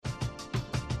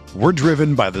We're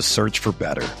driven by the search for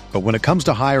better. But when it comes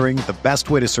to hiring, the best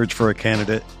way to search for a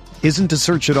candidate isn't to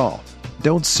search at all.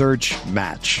 Don't search,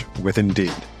 match with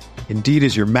Indeed. Indeed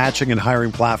is your matching and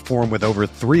hiring platform with over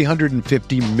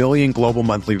 350 million global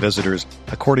monthly visitors,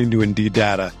 according to Indeed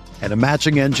data, and a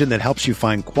matching engine that helps you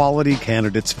find quality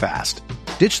candidates fast.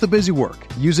 Ditch the busy work.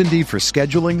 Use Indeed for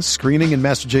scheduling, screening, and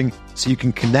messaging so you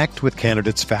can connect with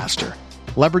candidates faster.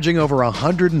 Leveraging over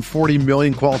 140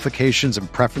 million qualifications and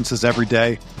preferences every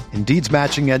day, Indeed's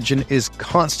matching engine is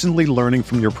constantly learning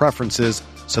from your preferences,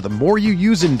 so the more you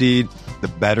use Indeed, the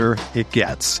better it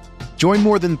gets. Join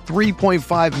more than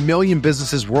 3.5 million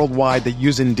businesses worldwide that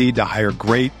use Indeed to hire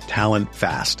great talent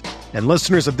fast. And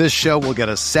listeners of this show will get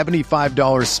a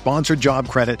 $75 sponsored job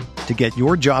credit to get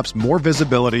your jobs more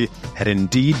visibility at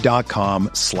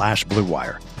Indeed.com/Blue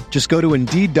Wire. Just go to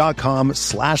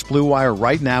Indeed.com/Blue Wire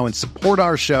right now and support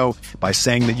our show by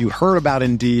saying that you heard about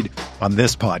Indeed on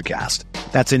this podcast.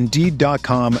 That's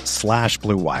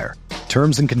Indeed.com/Blue Wire.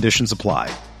 Terms and conditions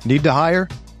apply. Need to hire?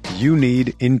 You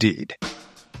need Indeed.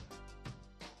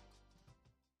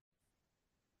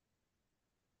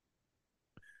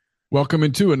 Welcome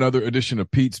into another edition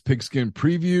of Pete's Pigskin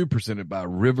Preview presented by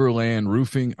Riverland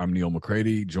Roofing. I'm Neil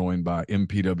McCready, joined by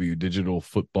MPW digital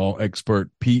football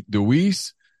expert Pete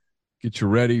DeWeese. Get you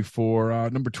ready for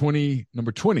number 20,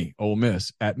 Ole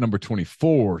Miss at number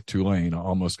 24, Tulane. I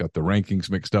almost got the rankings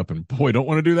mixed up, and boy, don't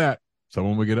want to do that.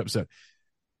 Someone will get upset.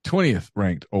 20th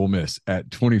ranked Ole Miss at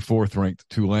 24th ranked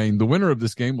Tulane. The winner of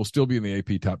this game will still be in the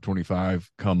AP Top 25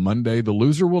 come Monday. The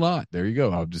loser will not. There you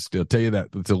go. I'll tell you that.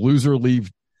 It's a loser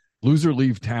leave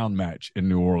town match in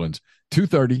New Orleans.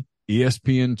 2:30,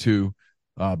 ESPN2.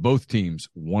 Both teams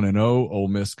 1-0. Ole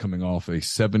Miss coming off a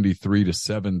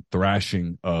 73-7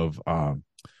 thrashing of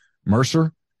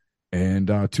Mercer,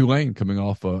 and Tulane coming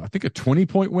off I think a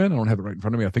 20-point win. I don't have it right in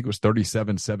front of me. I think it was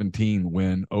 37-17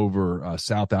 win over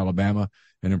South Alabama.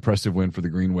 An impressive win for the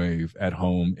Green Wave at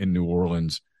home in New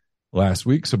Orleans last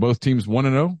week. So both teams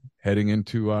 1-0 heading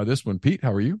into this one. Pete,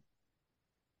 how are you?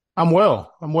 I'm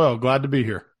well. Glad to be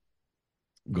here.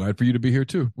 Glad for you to be here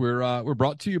too. We're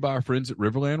brought to you by our friends at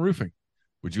Riverland Roofing.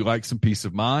 Would you like some peace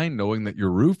of mind knowing that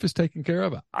your roof is taken care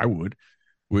of? I would.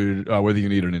 Whether you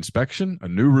need an inspection, a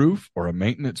new roof, or a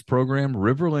maintenance program,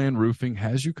 Riverland Roofing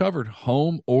has you covered,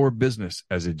 home or business.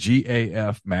 As a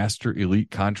GAF Master Elite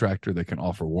contractor, they can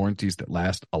offer warranties that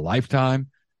last a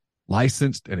lifetime.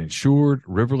 Licensed and insured,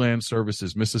 Riverland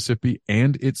services Mississippi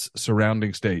and its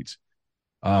surrounding states.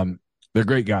 They're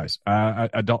great guys.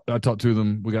 I talked to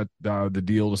them. We got the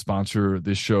deal to sponsor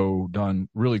this show done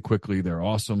really quickly. They're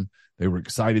awesome. They were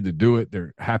excited to do it.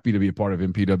 They're happy to be a part of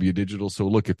MPW Digital. So,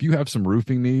 look, if you have some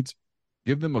roofing needs,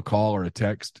 give them a call or a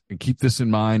text. And keep this in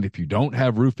mind. If you don't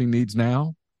have roofing needs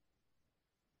now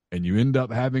and you end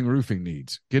up having roofing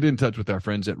needs, get in touch with our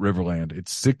friends at Riverland.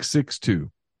 It's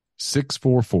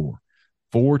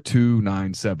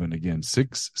 662-644-4297. Again,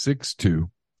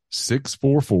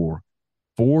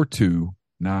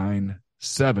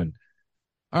 662-644-4297.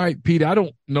 All right, Pete, I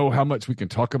don't know how much we can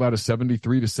talk about a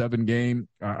 73-7 game.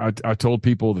 I told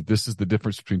people that this is the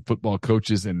difference between football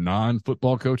coaches and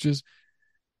non-football coaches.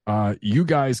 You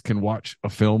guys can watch a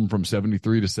film from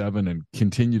 73-7 and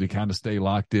continue to kind of stay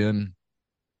locked in.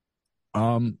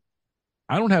 I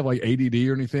don't have like ADD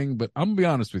or anything, but I'm going to be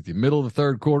honest with you. Middle of the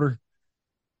third quarter,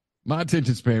 my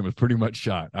attention span was pretty much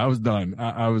shot. I was done.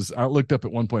 I looked up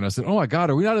at one point. I said, "Oh my God,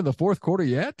 are we not in the fourth quarter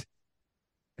yet?"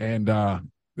 And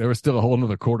there was still a whole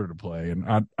another quarter to play.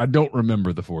 And I don't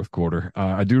remember the fourth quarter.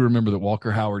 I do remember that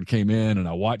Walker Howard came in, and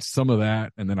I watched some of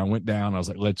that. And then I went down. I was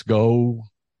like, "Let's go."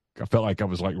 I felt like I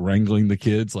was like wrangling the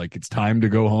kids, like it's time to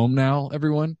go home now,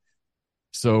 everyone.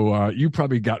 So you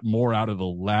probably got more out of the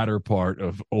latter part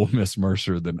of Ole Miss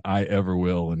Mercer than I ever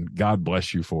will. And God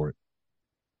bless you for it.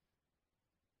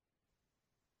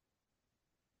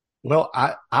 Well,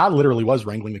 I literally was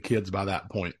wrangling the kids by that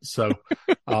point. So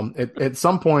at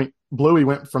some point, Bluey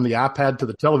went from the iPad to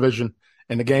the television,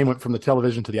 and the game went from the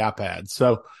television to the iPad.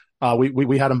 So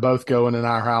we had them both going in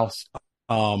our house.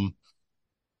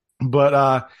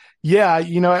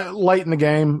 Yeah, late in the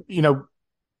game,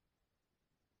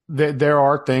 there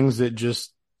are things that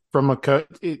just from a coach.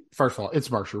 First of all, it's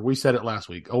Mercer. We said it last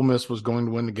week. Ole Miss was going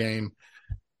to win the game.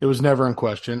 It was never in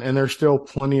question, and there's still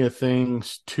plenty of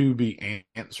things to be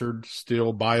answered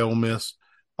still by Ole Miss.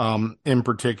 In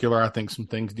particular, I think some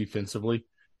things defensively,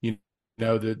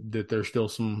 that there's still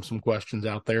some questions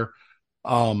out there.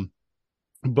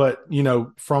 But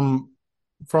from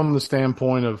the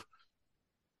standpoint of,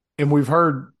 and we've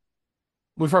heard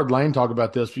Lane talk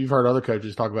about this, but you've heard other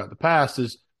coaches talk about it in the past,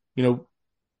 is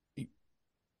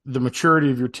the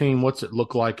maturity of your team, what's it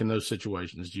look like in those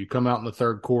situations? Do you come out in the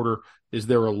third quarter? Is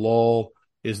there a lull?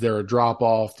 Is there a drop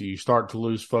off? Do you start to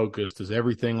lose focus? Does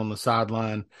everything on the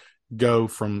sideline go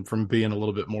from being a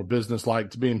little bit more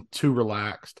businesslike to being too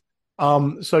relaxed?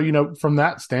 So, from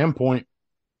that standpoint,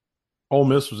 Ole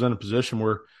Miss was in a position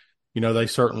where, they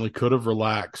certainly could have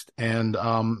relaxed and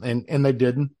they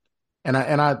didn't. And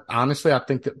I honestly, I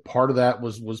think that part of that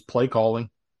was play calling,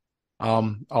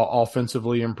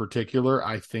 offensively in particular.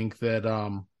 I think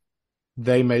that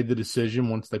they made the decision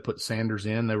once they put Sanders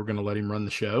in, they were going to let him run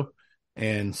the show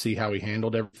and see how he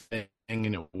handled everything.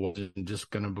 And it wasn't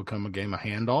just going to become a game of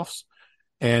handoffs.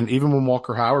 And even when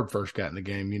Walker Howard first got in the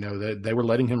game, they were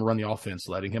letting him run the offense,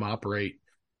 letting him operate.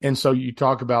 And so you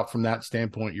talk about from that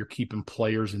standpoint, you're keeping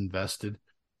players invested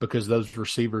because those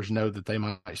receivers know that they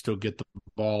might still get the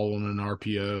ball on an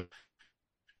RPO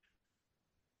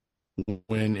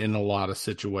when in a lot of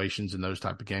situations in those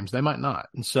type of games, they might not.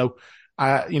 And so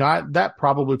that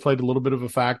probably played a little bit of a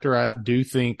factor. I do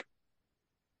think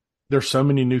there's so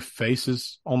many new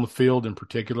faces on the field, in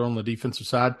particular on the defensive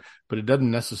side, but it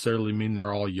doesn't necessarily mean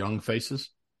they're all young faces.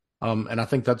 And I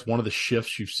think that's one of the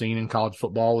shifts you've seen in college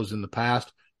football is in the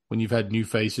past when you've had new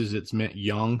faces, it's meant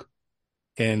young.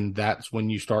 And that's when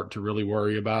you start to really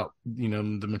worry about,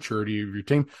 the maturity of your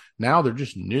team. Now they're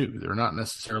just new. They're not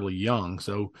necessarily young.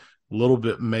 So a little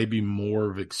bit maybe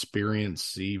more of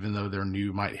experience, even though they're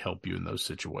new, might help you in those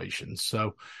situations.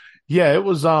 So, yeah, it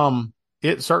was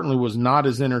it certainly was not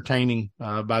as entertaining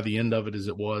by the end of it as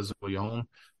it was early on.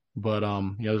 But,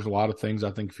 there's a lot of things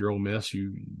I think if you're Ole Miss,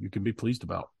 you can be pleased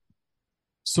about.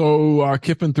 So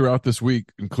Kiffin throughout this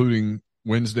week, including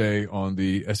Wednesday on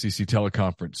the SEC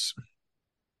teleconference,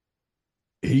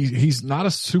 he's not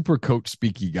a super coach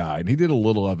speaky guy, and he did a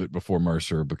little of it before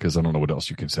Mercer because I don't know what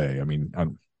else you can say. I mean,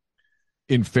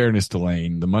 in fairness to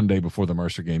Lane, the Monday before the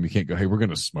Mercer game, you can't go, hey, we're going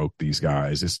to smoke these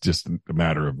guys. It's just a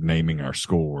matter of naming our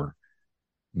score.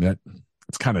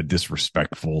 It's kind of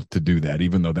disrespectful to do that,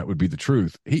 even though that would be the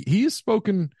truth. He has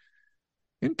spoken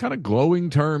in kind of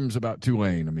glowing terms about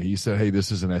Tulane. I mean, he said, hey,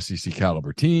 this is an SEC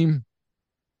caliber team.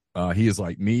 He is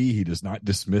like me. He does not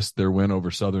dismiss their win over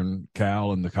Southern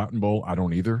Cal in the Cotton Bowl. I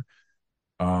don't either.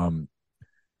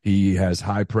 He has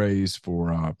high praise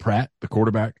for Pratt, the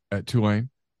quarterback at Tulane,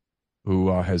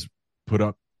 who has put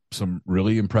up some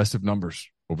really impressive numbers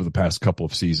over the past couple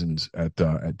of seasons at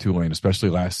Tulane, especially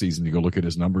last season. You go look at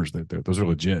his numbers; those are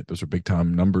legit. Those are big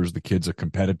time numbers. The kid's a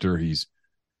competitor. He's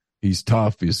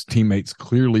tough. His teammates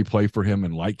clearly play for him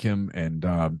and like him.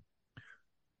 And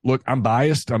look, I'm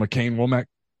biased. I'm a Kane Womack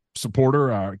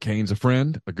supporter. Kane's a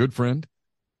good friend,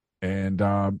 and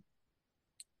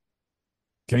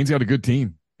Kane's got a good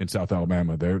team in South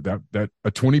Alabama. That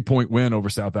a 20-point win over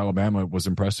South Alabama was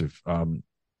impressive.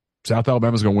 South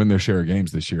Alabama's going to win their share of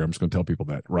games this year. I'm just going to tell people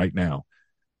that right now.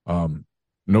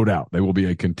 No doubt they will be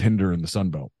a contender in the Sun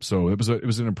Belt. So it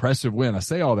was an impressive win. I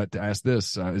say all that to ask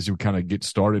this as you kind of get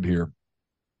started here.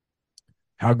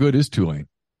 How good is Tulane?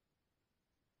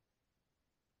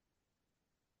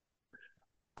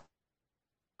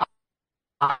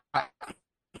 I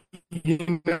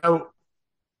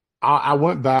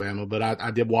went back, but I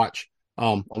did watch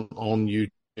on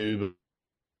YouTube.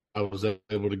 I was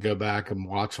able to go back and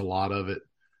watch a lot of it.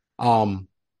 I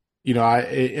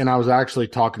was actually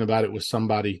talking about it with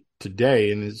somebody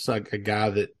today, and it's like a guy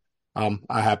that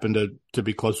I happen to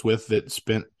be close with that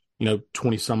spent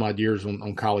 20 some odd years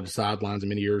on college sidelines and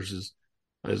many years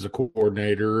as a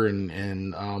coordinator,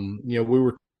 and we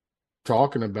were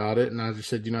talking about it, and I just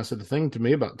said, I said the thing to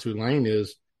me about Tulane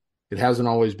is it hasn't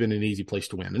always been an easy place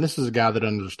to win, and this is a guy that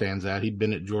understands that. He'd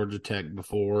been at Georgia Tech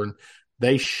before, and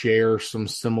they share some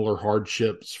similar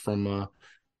hardships from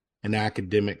an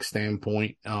academic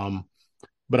standpoint.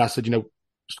 But I said,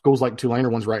 schools like Tulane are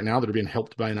ones right now that are being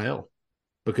helped by NIL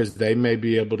because they may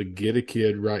be able to get a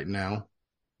kid right now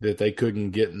that they couldn't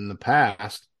get in the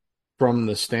past from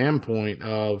the standpoint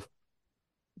of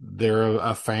they're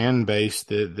a fan base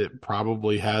that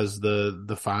probably has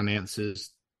the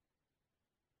finances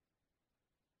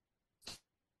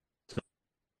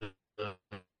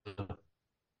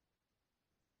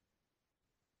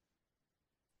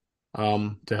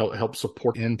to help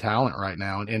support in talent right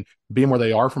now. And being where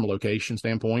they are from a location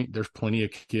standpoint, there's plenty of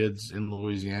kids in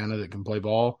Louisiana that can play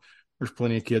ball. There's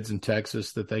plenty of kids in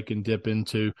Texas that they can dip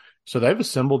into. So they've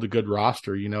assembled a good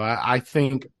roster. I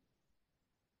think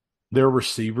their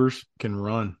receivers can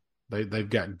run. They've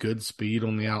got good speed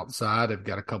on the outside. They've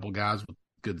got a couple guys with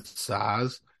good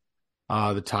size.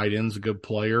 The tight end's a good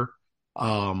player.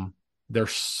 They're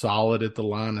solid at the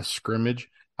line of scrimmage.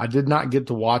 I did not get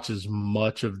to watch as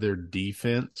much of their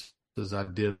defense as I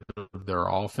did of their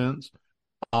offense.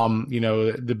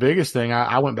 The biggest thing,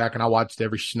 I went back and I watched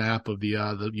every snap of the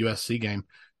USC game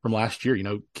from last year.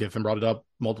 Kiffin brought it up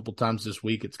multiple times this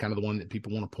week. It's kind of the one that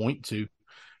people want to point to,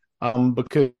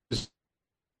 because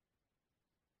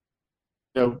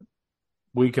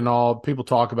people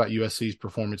talk about USC's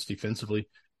performance defensively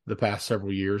the past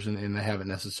several years, and they haven't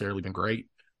necessarily been great.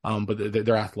 But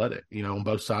they're athletic, on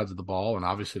both sides of the ball, and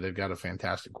obviously they've got a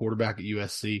fantastic quarterback at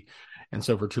USC. And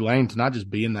so for Tulane to not just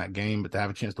be in that game, but to have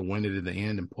a chance to win it at the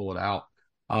end and pull it out,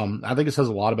 I think it says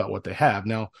a lot about what they have.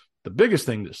 Now, the biggest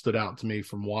thing that stood out to me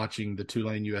from watching the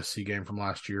Tulane USC game from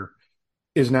last year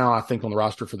is now, I think, on the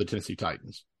roster for the Tennessee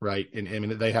Titans, right? And I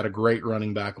mean, they had a great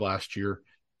running back last year.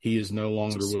 He is no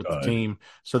longer with the team.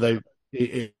 So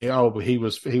he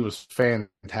was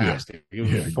fantastic. Yeah.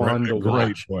 It was fun to watch.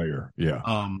 Great player. Yeah.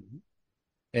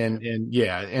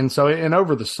 And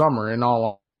over the summer, in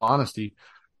all honesty,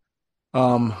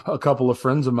 a couple of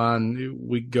friends of mine,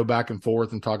 we go back and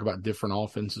forth and talk about different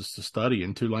offenses to study.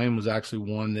 And Tulane was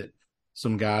actually one that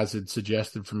some guys had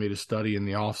suggested for me to study in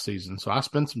the off season. So I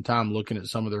spent some time looking at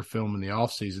some of their film in the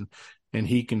off season, and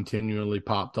he continually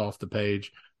popped off the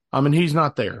page. And he's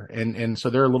not there. And so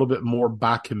they're a little bit more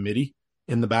by committee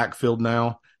in the backfield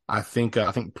now. I think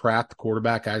Pratt, the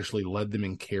quarterback, actually led them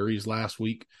in carries last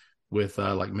week with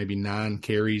maybe 9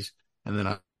 carries. And then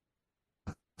I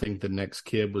think the next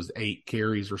kid was 8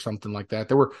 carries or something like that.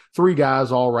 There were 3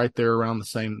 guys all right there around the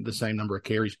same number of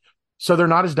carries. So they're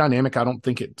not as dynamic, I don't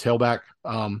think, at tailback.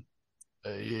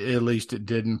 At least it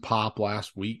didn't pop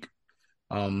last week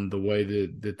the way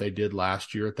that they did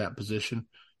last year at that position.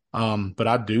 But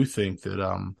I do think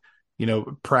that,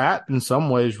 Pratt in some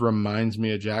ways reminds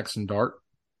me of Jackson Dart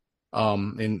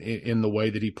in the way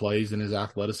that he plays, in his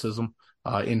athleticism,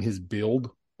 in his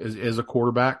build as a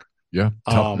quarterback. Yeah.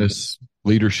 Toughness,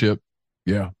 leadership.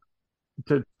 Yeah.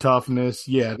 Toughness.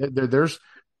 Yeah.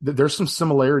 There's some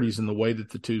similarities in the way that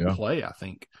the two play, I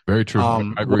think. Very true. I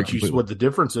agree. What the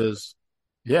difference is,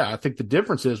 I think the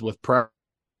difference is with Pratt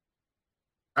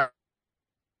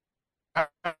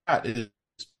is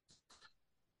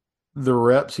the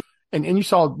reps. And you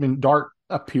saw, Dart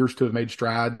appears to have made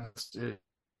strides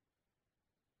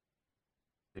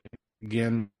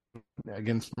again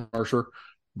against Mercer,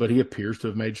 but he appears to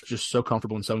have made just so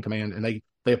comfortable and so in command, and they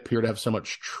appear to have so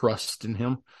much trust in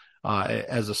him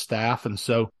as a staff. And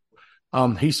so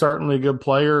he's certainly a good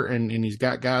player, and he's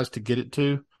got guys to get it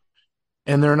to,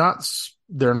 and they're not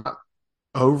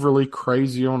overly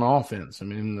crazy on offense.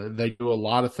 They do a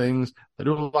lot of things. They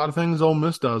do a lot of things Ole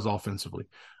Miss does offensively.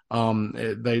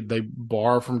 They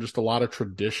borrow from just a lot of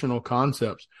traditional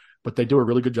concepts, but they do a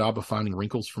really good job of finding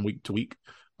wrinkles from week to week.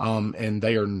 And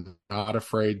they are not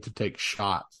afraid to take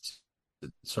shots at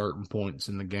certain points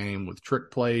in the game with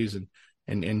trick plays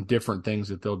and different things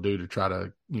that they'll do to try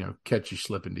to, catch you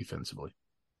slipping defensively.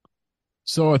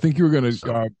 So I think you were going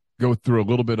to go through a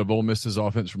little bit of Ole Miss's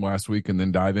offense from last week and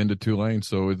then dive into Tulane.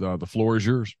 So the floor is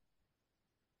yours.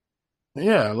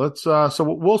 Yeah, let's. So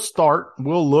we'll start.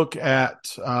 We'll look at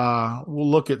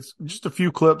just a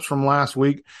few clips from last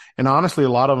week, and honestly, a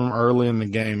lot of them early in the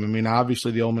game.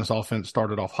 Obviously, the Ole Miss offense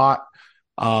started off hot,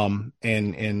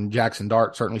 and Jackson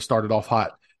Dart certainly started off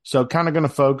hot. So, kind of going to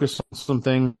focus on some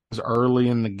things early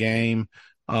in the game.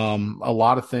 A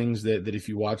lot of things that if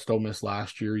you watched Ole Miss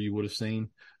last year, you would have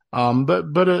seen.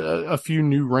 But a few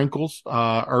new wrinkles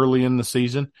early in the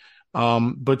season.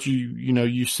 But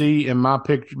you see in my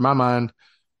mind,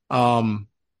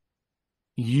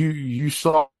 you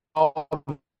saw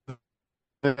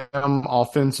them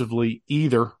offensively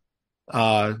either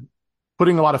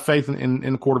putting a lot of faith in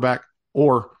the quarterback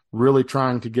or really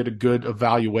trying to get a good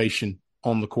evaluation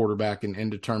on the quarterback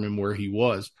and determine where he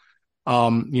was.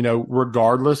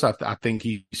 Regardless, I think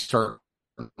he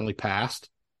certainly passed.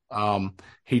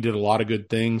 He did a lot of good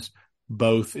things,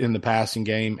 both in the passing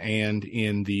game and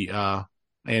in the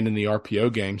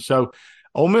RPO game. So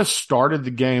Ole Miss started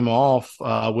the game off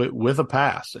with a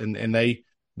pass, and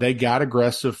they got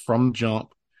aggressive from the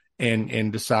jump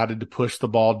and decided to push the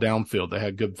ball downfield. They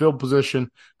had good field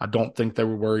position. I don't think they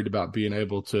were worried about being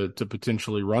able to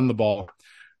potentially run the ball.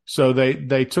 So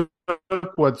they took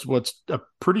what's a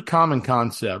pretty common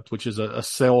concept, which is a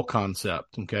sail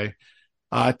concept. Okay.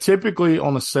 Typically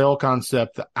on a sail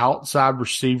concept, the outside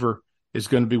receiver is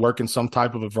going to be working some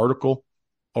type of a vertical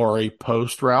or a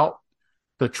post route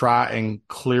to try and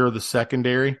clear the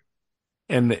secondary.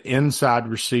 And the inside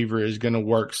receiver is going to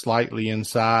work slightly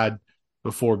inside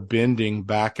before bending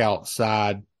back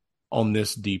outside on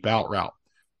this deep out route.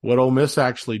 What Ole Miss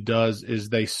actually does is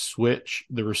they switch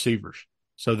the receivers.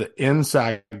 So the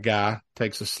inside guy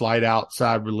takes a slight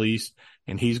outside release,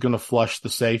 and he's going to flush the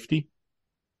safety.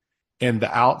 and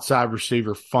the outside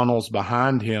receiver funnels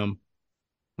behind him.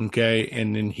 Okay.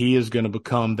 And then he is going to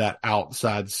become that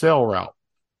outside sail route.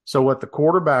 So what the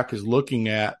quarterback is looking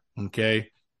at,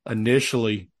 okay,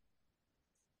 initially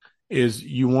is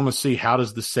you want to see how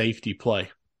does the safety play.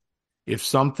 If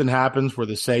something happens where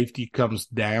the safety comes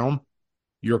down,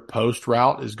 your post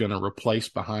route is going to replace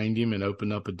behind him and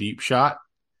open up a deep shot.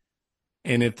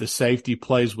 And if the safety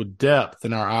plays with depth,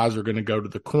 then our eyes are going to go to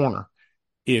the corner.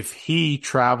 If he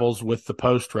travels with the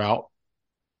post route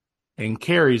and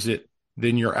carries it,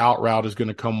 then your out route is going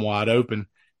to come wide open.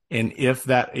 And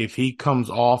if he comes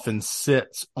off and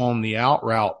sits on the out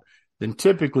route, then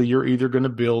typically you're either going to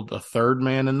build a third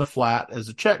man in the flat as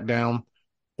a check down,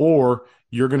 or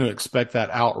you're going to expect that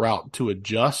out route to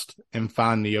adjust and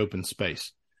find the open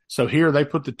space. So here they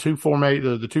put the two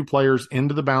players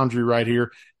into the boundary right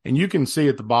here, and you can see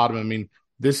at the bottom, I mean,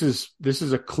 this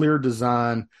is a clear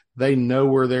design. They know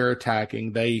where they're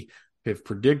attacking. They have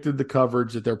predicted the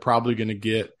coverage that they're probably going to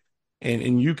get.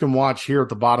 And you can watch here at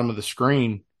the bottom of the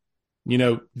screen,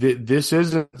 this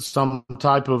isn't some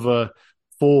type of a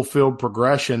full field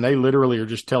progression. They literally are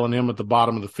just telling him at the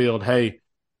bottom of the field, hey,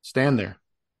 stand there.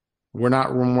 We're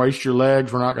not going to waste your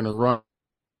legs. We're not going to run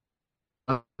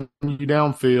you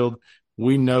downfield.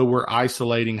 We know we're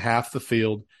isolating half the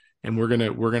field, and we're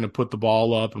going to put the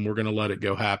ball up, and we're going to let it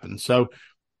go happen. So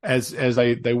as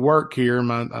they work here,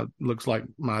 looks like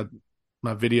my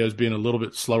video is being a little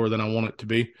bit slower than I want it to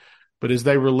be. But as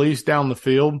they release down the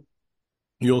field,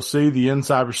 you'll see the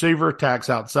inside receiver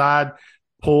attacks outside,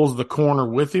 pulls the corner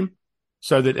with him,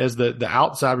 so that as the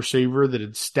outside receiver that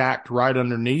had stacked right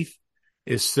underneath,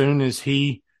 as soon as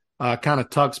he kind of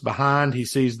tucks behind, he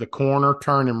sees the corner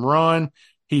turn and run,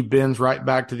 he bends right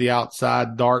back to the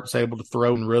outside, darts able to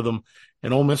throw in rhythm,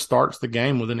 and Ole Miss starts the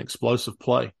game with an explosive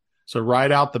play. So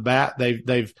right out the bat,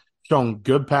 they've shown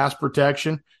good pass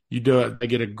protection. They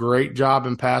get a great job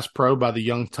in pass pro by the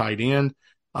young tight end.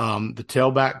 The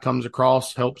tailback comes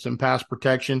across, helps in pass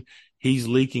protection. He's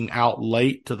leaking out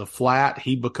late to the flat.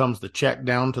 He becomes the check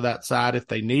down to that side if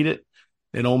they need it.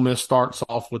 And Ole Miss starts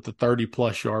off with the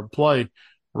 30-plus yard play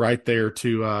right there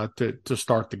to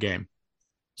start the game.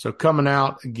 So coming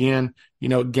out again,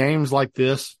 games like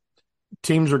this,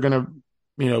 teams are going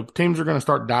to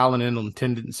start dialing in on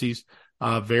tendencies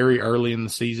very early in the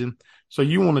season. So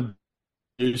you want to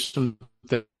do some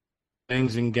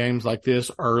things in games like this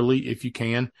early if you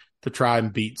can to try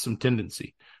and beat some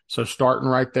tendency. So starting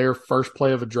right there, first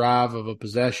play of a drive of a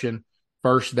possession,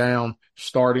 first down,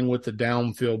 starting with the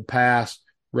downfield pass,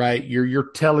 right?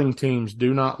 You're telling teams,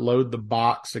 do not load the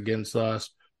box against us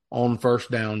on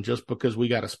first down just because we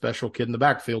got a special kid in the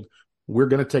backfield. We're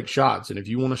going to take shots. And if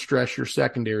you want to stress your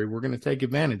secondary, we're going to take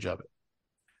advantage of it.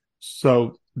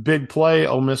 So big play,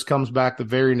 Ole Miss comes back the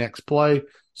very next play,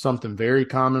 something very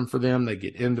common for them. They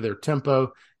get into their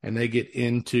tempo and they get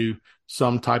into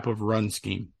some type of run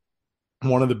scheme.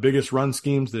 One of the biggest run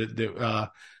schemes that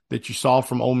you saw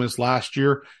from Ole Miss last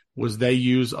year was they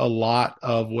use a lot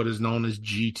of what is known as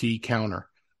GT counter.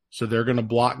 So they're going to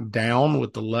block down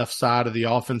with the left side of the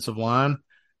offensive line.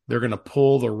 They're going to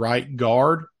pull the right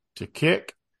guard to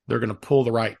kick. They're going to pull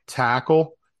the right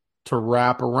tackle to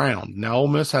wrap around. Now, Ole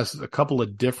Miss has a couple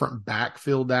of different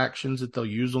backfield actions that they'll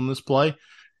use on this play,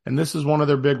 and this is one of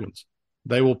their big ones.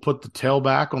 They will put the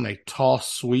tailback on a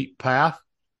toss sweep path,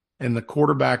 and the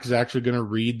quarterback is actually going to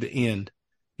read the end.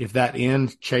 If that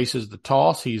end chases the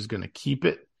toss, he's going to keep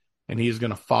it, and he is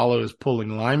going to follow his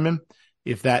pulling lineman.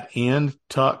 If that end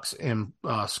tucks and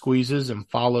squeezes and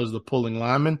follows the pulling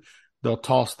lineman, they'll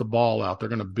toss the ball out. They're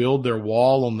going to build their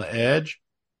wall on the edge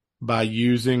by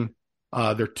using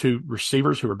their two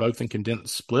receivers who are both in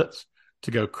condensed splits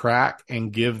to go crack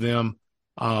and give them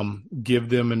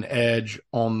an edge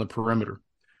on the perimeter.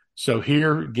 So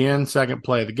here again, second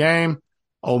play of the game,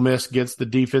 Ole Miss gets the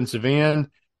defensive end.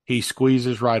 He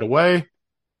squeezes right away.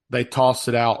 They toss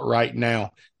it out right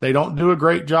now. They don't do a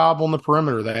great job on the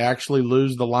perimeter. They actually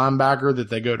lose the linebacker that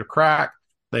they go to crack.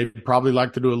 They probably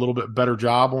like to do a little bit better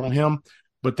job on him,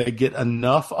 but they get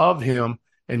enough of him,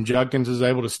 and Judkins is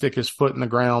able to stick his foot in the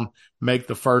ground, make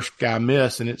the first guy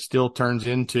miss, and it still turns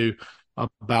into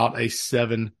about a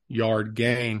 7-yard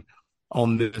gain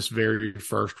on this very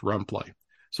first run play.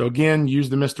 So again, use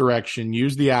the misdirection,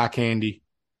 use the eye candy.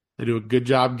 They do a good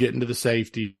job getting to the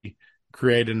safety,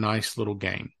 create a nice little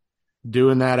gain.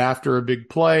 Doing that after a big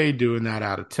play, doing that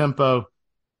out of tempo,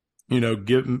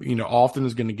 often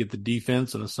is going to get the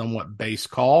defense in a somewhat base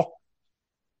call,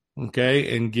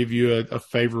 okay, and give you a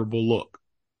favorable look.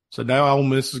 So now Ole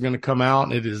Miss is going to come out,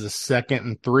 and it is a 2nd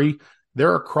and 3.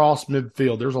 They're across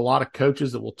midfield. There's a lot of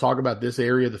coaches that will talk about this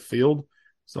area of the field.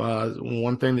 So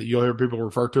one thing that you'll hear people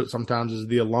refer to it sometimes is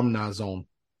the alumni zone.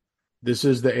 This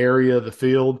is the area of the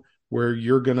field where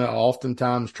you're going to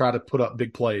oftentimes try to put up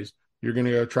big plays. You're going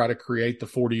to go try to create the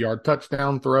 40-yard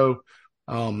touchdown throw.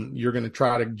 You're going to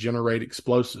try to generate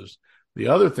explosives. The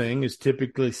other thing is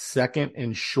typically second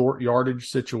and short yardage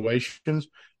situations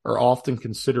are often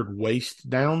considered waste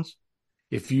downs.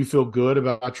 If you feel good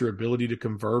about your ability to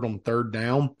convert on third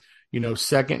down,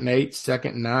 2nd and 8,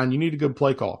 2nd and 9, you need a good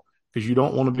play call because you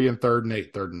don't want to be in 3rd and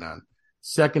 8, 3rd and 9.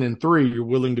 2nd and 3, you're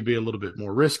willing to be a little bit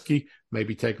more risky,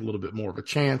 maybe take a little bit more of a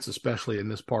chance, especially in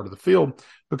this part of the field,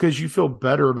 because you feel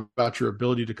better about your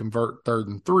ability to convert 3rd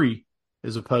and 3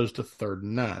 as opposed to 3rd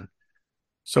and 9.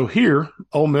 So here,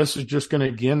 Ole Miss is just going to,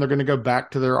 again, they're going to go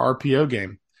back to their RPO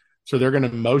game. So they're going to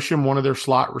motion one of their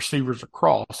slot receivers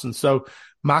across. And so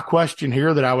my question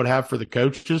here that I would have for the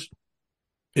coaches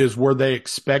is, were they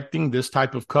expecting this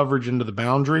type of coverage into the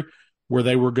boundary where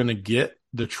they were going to get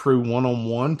the true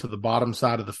one-on-one to the bottom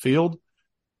side of the field?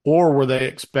 Or were they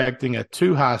expecting a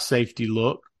too high safety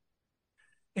look?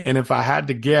 And if I had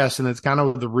to guess, and it's kind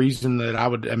of the reason that I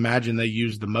would imagine they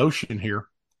use the motion here,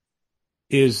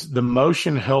 is the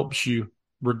motion helps you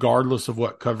regardless of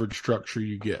what coverage structure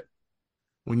you get.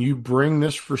 When you bring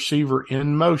this receiver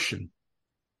in motion,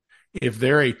 if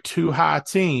they're a too high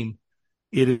team,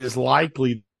 it is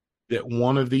likely that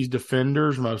one of these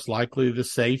defenders, most likely the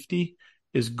safety,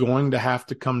 is going to have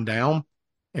to come down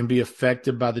and be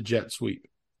affected by the jet sweep.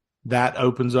 That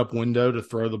opens up window to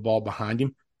throw the ball behind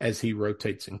him as he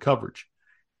rotates in coverage.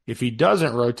 If he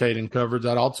doesn't rotate in coverage,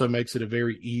 that also makes it a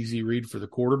very easy read for the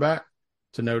quarterback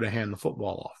to know to hand the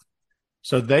football off.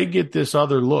 So they get this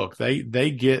other look. They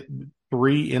get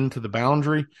 3 into the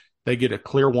boundary. They get a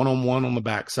clear one-on-one on the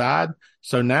backside.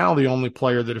 So now the only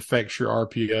player that affects your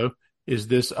RPO is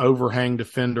this overhang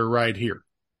defender right here.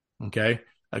 Okay.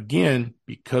 Again,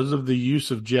 because of the use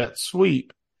of jet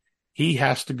sweep, he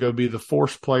has to go be the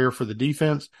force player for the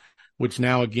defense, which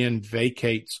now again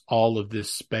vacates all of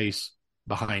this space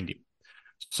behind him.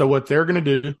 So what they're going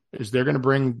to do is they're going to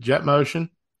bring jet motion.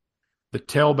 The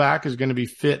tailback is going to be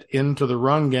fit into the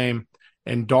run game,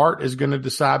 and Dart is going to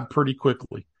decide pretty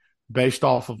quickly based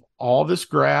off of all this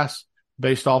grass,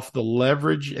 based off the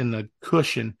leverage and the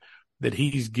cushion that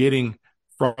he's getting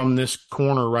from this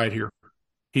corner right here.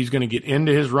 He's going to get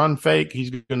into his run fake. He's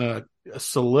going to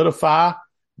solidify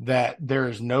that there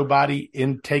is nobody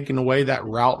in taking away that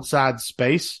route side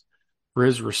space for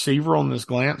his receiver on this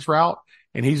glance route,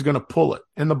 and he's going to pull it.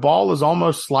 And the ball is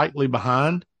almost slightly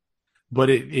behind, but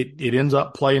it ends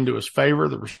up playing to his favor.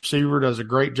 The receiver does a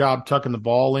great job tucking the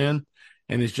ball in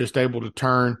and is just able to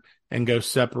turn and go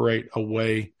separate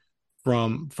away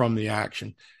from the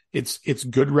action. It's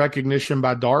good recognition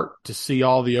by Dart to see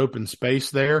all the open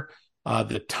space there.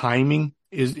 The timing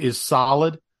is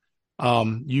solid.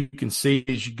 You can see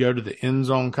as you go to the end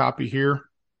zone copy here.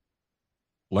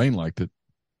 Lane liked it.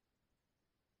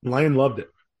 Lane loved it.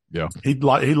 Yeah. He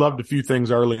loved a few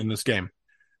things early in this game.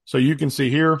 So you can see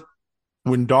here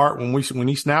when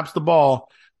he snaps the ball,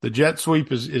 the jet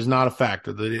sweep is not a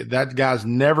factor. That guy's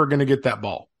never going to get that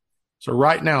ball. So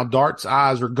right now, Dart's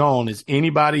eyes are gone. Is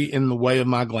anybody in the way of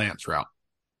my glance route?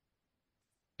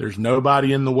 There's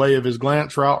nobody in the way of his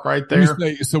glance route right there.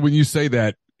 So when you say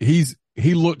that, he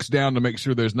looks down to make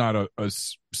sure there's not a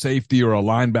safety or a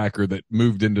linebacker that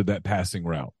moved into that passing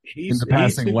route. In the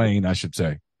passing lane, I should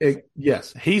say.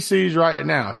 Yes. He sees right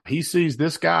now. He sees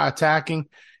this guy attacking.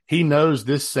 He knows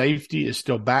this safety is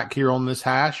still back here on this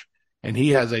hash, and he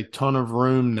has a ton of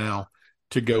room now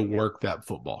to go work that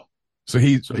football. So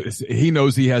he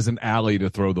knows he has an alley to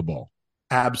throw the ball.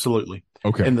 Absolutely.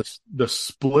 Okay. And the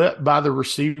split by the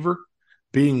receiver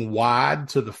being wide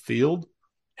to the field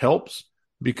helps,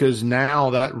 because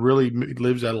now that really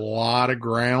leaves a lot of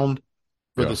ground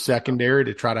for the secondary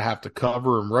to try to have to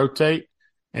cover and rotate.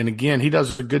 And again, he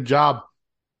does a good job.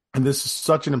 And this is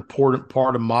such an important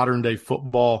part of modern day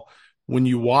football. When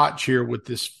you watch here with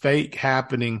this fake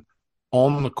happening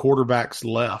on the quarterback's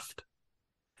left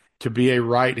to be a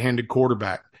right-handed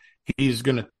quarterback, he's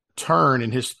going to turn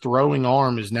and his throwing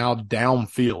arm is now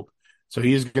downfield. So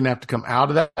he is going to have to come out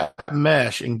of that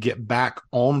mesh and get back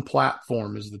on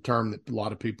platform, is the term that a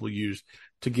lot of people use,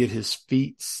 to get his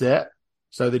feet set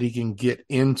so that he can get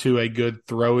into a good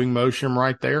throwing motion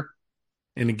right there.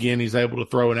 And again, he's able to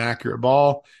throw an accurate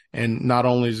ball. And not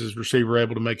only is his receiver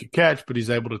able to make a catch, but he's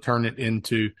able to turn it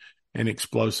into an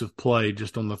explosive play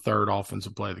just on the third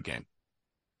offensive play of the game.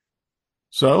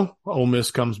 So Ole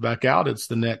Miss comes back out. It's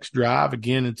the next drive.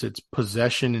 Again, it's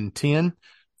possession and 10.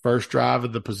 First drive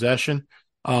of the possession.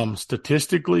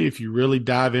 Statistically, if you really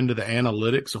dive into the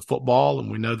analytics of football,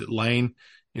 and we know that Lane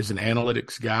is an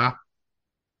analytics guy,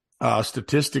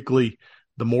 Statistically,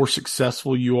 the more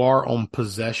successful you are on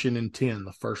possession and 10,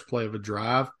 the first play of a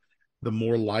drive, the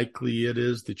more likely it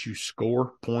is that you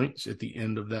score points at the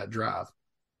end of that drive.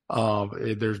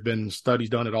 There's been studies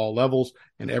done at all levels,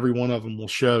 and every one of them will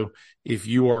show if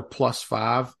you are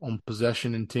 +5 on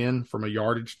possession and 10 from a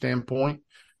yardage standpoint,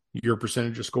 your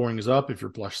percentage of scoring is up. If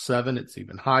you're +7, it's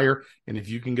even higher. And if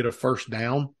you can get a first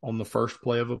down on the first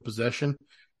play of a possession,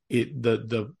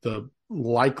 the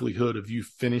likelihood of you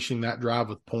finishing that drive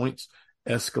with points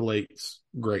escalates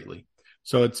greatly.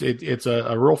 So it's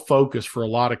a real focus for a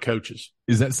lot of coaches.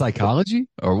 Is that psychology,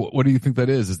 or what do you think that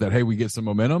is? Is that, hey, we get some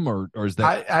momentum, or is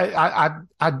that?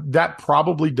 I that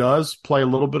probably does play a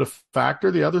little bit of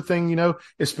factor. The other thing,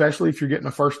 especially if you're getting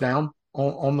a first down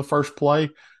on the first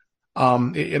play,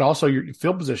 it also, your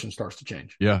field position starts to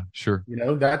change. Yeah, sure.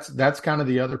 That's kind of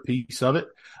the other piece of it.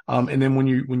 And then when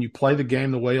you play the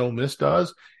game the way Ole Miss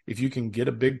does, if you can get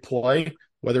a big play,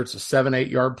 whether it's a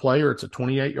 7-8 yard play or it's a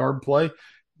 28 yard play,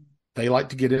 they like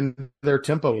to get into their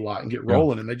tempo a lot and get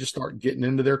rolling, and they just start getting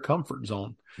into their comfort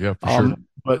zone. Yeah, for sure.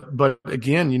 But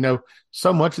again,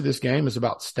 so much of this game is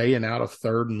about staying out of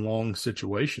third and long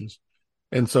situations.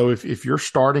 And so if you're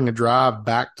starting a drive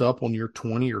backed up on your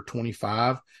 20 or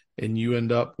 25 and you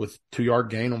end up with 2-yard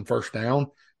gain on first down,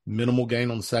 minimal gain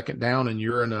on second down, and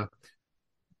you're in a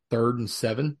 3rd and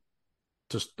 7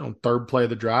 just on third play of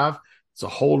the drive, it's a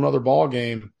whole nother ball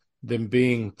game than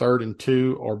being 3rd and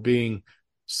 2 or being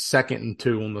 2nd and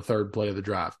 2 on the third play of the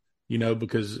drive,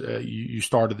 because you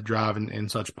started the drive in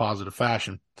such positive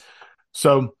fashion.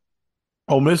 So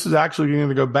Ole Miss is actually going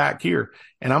to go back here,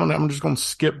 and I'm just going to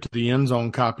skip to the end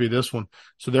zone copy of this one.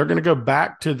 So they're going to go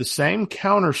back to the same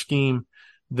counter scheme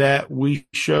that we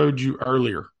showed you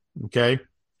earlier, okay?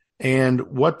 And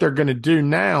what they're going to do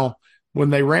now, when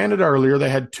they ran it earlier, they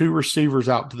had 2 receivers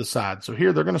out to the side. So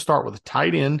here they're going to start with a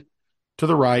tight end to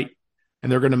the right,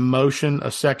 and they're going to motion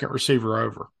a second receiver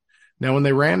over. Now, when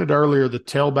they ran it earlier, the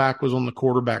tailback was on the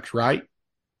quarterback's right.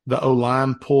 The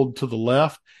O-line pulled to the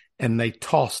left, and they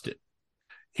tossed it.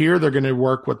 Here, they're going to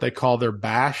work what they call their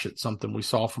bash. It's something we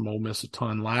saw from Ole Miss a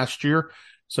ton last year.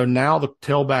 So now the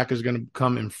tailback is going to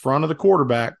come in front of the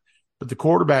quarterback, but the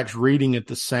quarterback's reading it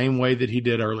the same way that he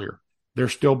did earlier. They're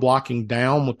still blocking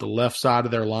down with the left side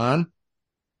of their line.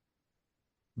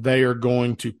 They are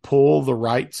going to pull the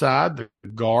right side. The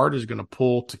guard is going to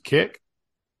pull to kick.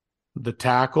 The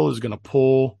tackle is going to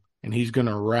pull, and he's going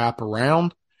to wrap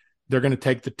around. They're going to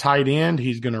take the tight end.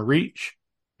 He's going to reach,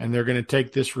 and they're going to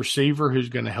take this receiver who's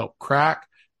going to help crack,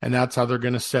 and that's how they're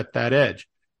going to set that edge.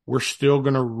 We're still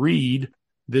going to read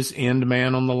this end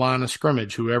man on the line of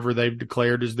scrimmage, whoever they've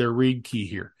declared as their read key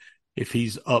here. If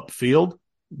he's upfield,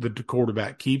 the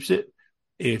quarterback keeps it.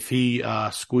 If he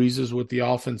squeezes with the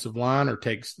offensive line or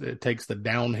takes the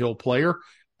downhill player,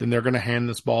 then they're going to hand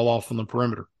this ball off on the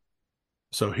perimeter.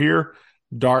 So here,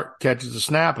 Dart catches a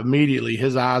snap. Immediately,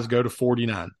 his eyes go to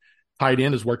 49. Tight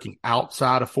end is working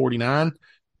outside of 49.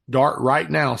 Dart right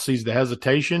now sees the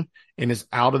hesitation and is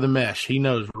out of the mesh. He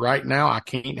knows right now I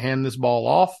can't hand this ball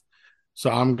off,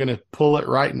 so I'm going to pull it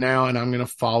right now, and I'm going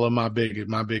to follow my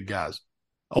big guys.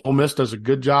 Ole Miss does a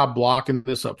good job blocking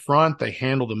this up front. They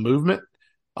handle the movement.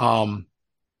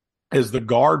 As the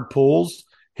guard pulls,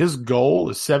 his goal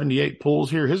is 78 pulls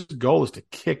here. His goal is to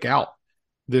kick out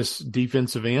this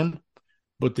defensive end,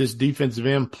 but this defensive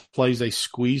end plays a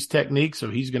squeeze technique, so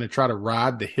he's going to try to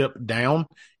ride the hip down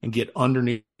and get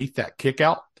underneath that kick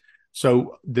out.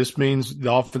 So this means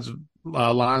the offensive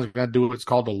line is going to do what's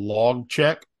called a log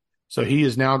check. So he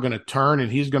is now going to turn, and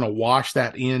he's going to wash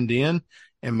that end in,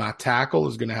 and my tackle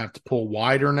is going to have to pull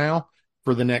wider now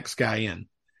for the next guy in.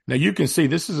 Now, you can see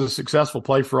this is a successful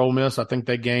play for Ole Miss. I think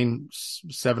they gained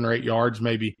 7 or 8 yards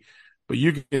maybe. But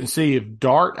you can see if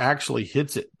Dart actually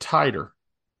hits it tighter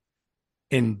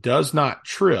and does not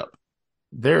trip,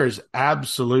 there is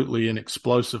absolutely an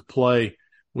explosive play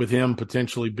with him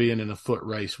potentially being in a foot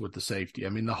race with the safety. I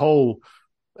mean, the whole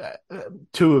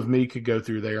 2 of me could go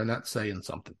through there, and that's saying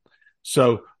something.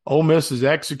 So Ole Miss has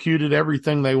executed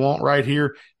everything they want right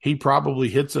here. He probably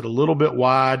hits it a little bit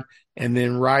wide, and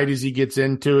then right as he gets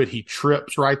into it, he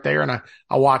trips right there. And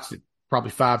I watched it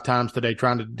probably 5 times today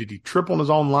did he trip on his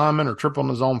own lineman or trip on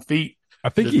his own feet? I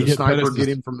think did he the hit sniper Pettis' get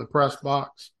him from the press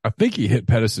box? I think he hit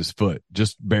Pettis' foot,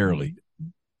 just barely.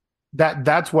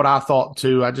 That's what I thought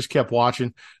too. I just kept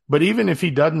watching. But even if he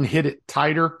doesn't hit it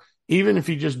tighter, even if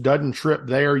he just doesn't trip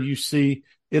there, you see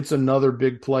it's another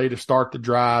big play to start the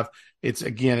drive. It's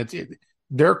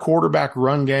their quarterback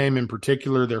run game, in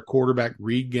particular, their quarterback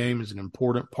read game is an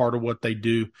important part of what they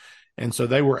do. And so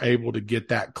they were able to get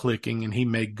that clicking, and he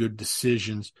made good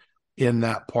decisions in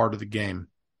that part of the game.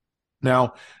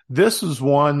 Now, this is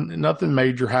one, nothing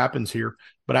major happens here,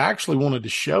 but I actually wanted to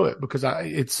show it because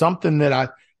it's something that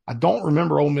I don't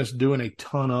remember Ole Miss doing a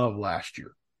ton of last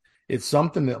year. It's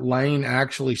something that Lane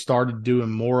actually started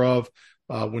doing more of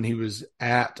when he was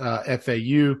at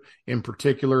FAU, in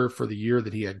particular for the year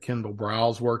that he had Kendall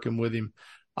Browse working with him.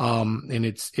 And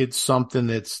it's something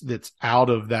that's out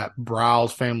of that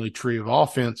Browse family tree of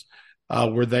offense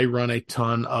where they run a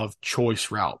ton of choice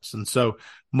routes. And so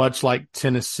much like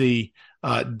Tennessee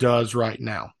does right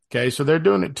now. Okay, so they're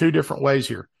doing it two different ways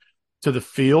here. To the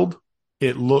field,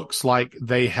 it looks like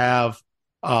they have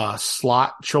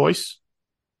slot choice.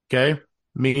 Okay,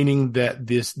 meaning that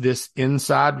this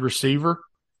inside receiver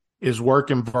is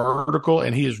working vertical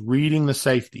and he is reading the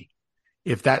safety.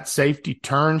 If that safety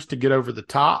turns to get over the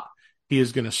top, he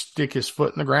is going to stick his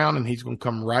foot in the ground and he's going to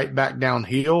come right back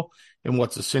downhill in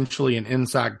what's essentially an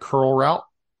inside curl route.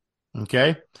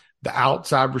 Okay, the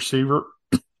outside receiver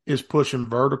is pushing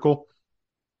vertical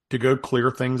to go clear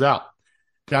things out.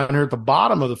 Down here at the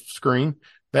bottom of the screen,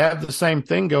 they have the same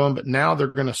thing going, but now they're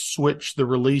going to switch the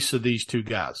release of these two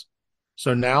guys.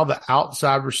 So now the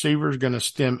outside receiver is going to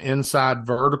stem inside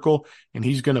vertical, and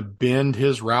he's going to bend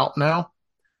his route now.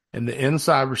 And the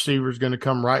inside receiver is going to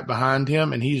come right behind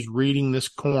him, and he's reading this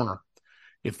corner.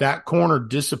 If that corner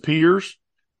disappears,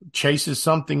 chases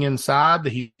something inside,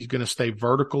 that he's going to stay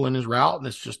vertical in his route, and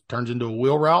this just turns into a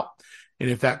wheel route. And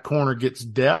if that corner gets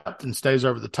depth and stays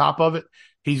over the top of it,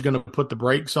 he's going to put the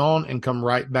brakes on and come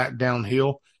right back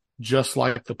downhill, just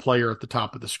like the player at the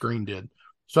top of the screen did.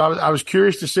 So I was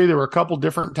curious to see there were a couple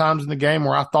different times in the game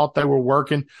where I thought they were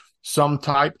working some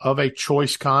type of a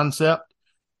choice concept.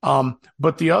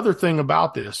 But the other thing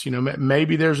about this,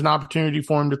 maybe there's an opportunity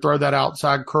for him to throw that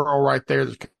outside curl right there.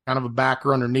 There's kind of a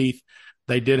backer underneath.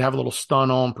 They did have a little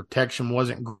stun on. Protection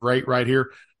wasn't great right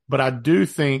here. But I do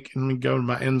think, and let me go to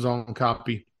my end zone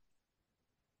copy.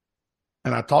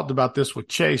 And I talked about this with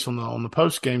Chase on the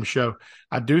post-game show.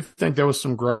 I do think there was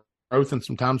some growth and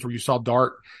some times where you saw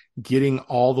Dart getting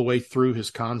all the way through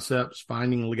his concepts,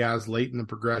 finding the guys late in the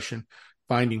progression,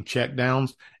 finding check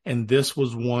downs. And this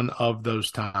was one of those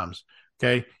times.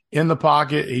 Okay. In the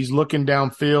pocket, he's looking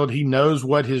downfield. He knows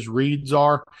what his reads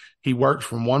are. He works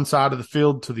from one side of the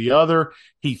field to the other.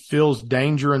 He feels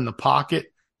danger in the pocket.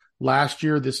 Last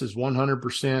year, this is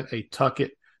 100% a tuck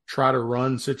it, try to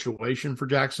run situation for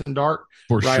Jackson Dart.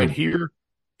 For sure. Right here,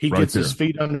 he gets his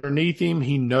feet underneath him.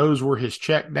 He knows where his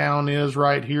check down is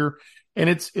right here. And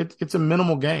it's a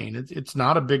minimal gain. It's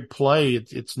not a big play.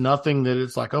 It's nothing that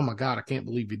it's like, oh my God, I can't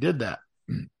believe he did that.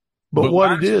 But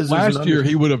what it is last year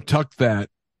he would have tucked that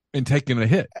and taken a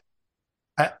hit.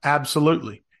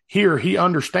 Absolutely. Here he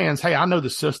understands, hey, I know the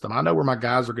system. I know where my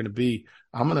guys are going to be.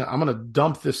 I'm gonna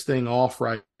dump this thing off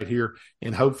right here,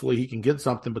 and hopefully he can get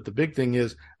something. But the big thing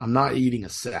is, I'm not eating a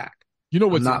sack. You know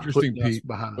what's interesting, Pete?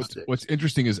 What's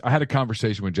interesting is I had a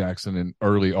conversation with Jackson in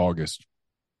early August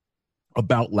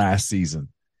about last season,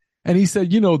 and he said,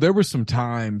 there were some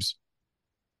times,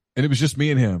 and it was just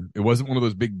me and him. It wasn't one of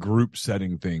those big group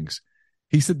setting things.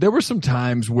 He said there were some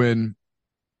times when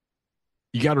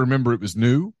you got to remember it was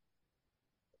new.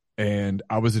 And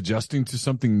I was adjusting to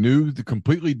something new,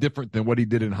 completely different than what he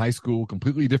did in high school,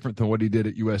 completely different than what he did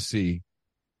at USC.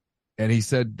 And he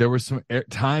said there were some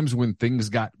times when things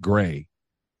got gray.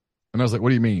 And I was like, what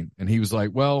do you mean? And he was like,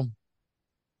 well,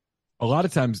 a lot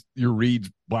of times your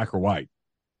read's black or white.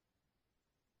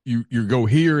 You go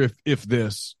here if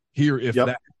this, here if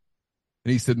that.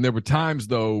 And he said, and there were times,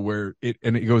 though, where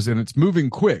it's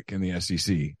moving quick in the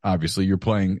SEC. Obviously, you're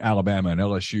playing Alabama and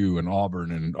LSU and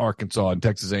Auburn and Arkansas and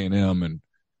Texas A&M and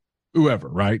whoever,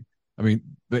 right? I mean,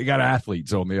 they got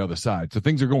athletes on the other side. So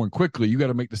things are going quickly. You got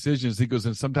to make decisions. He goes,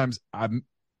 and sometimes I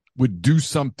would do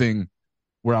something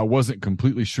where I wasn't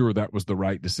completely sure that was the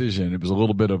right decision. It was a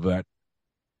little bit of that,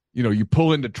 you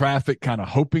pull into traffic kind of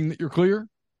hoping that you're clear.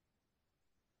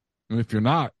 And if you're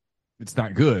not, it's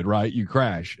not good, right? You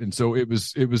crash. And so it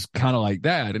was kind of like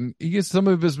that. And he gets some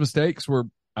of his mistakes where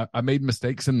I made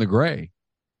mistakes in the gray.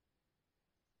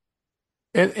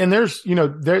 And there's,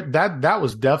 that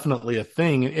was definitely a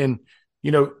thing. And,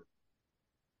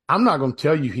 I'm not going to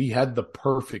tell you he had the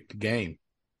perfect game.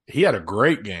 He had a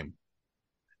great game,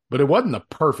 but it wasn't a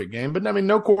perfect game. But I mean,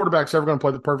 no quarterback's ever going to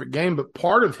play the perfect game. But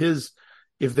part of his,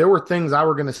 if there were things I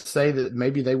were going to say that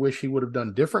maybe they wish he would have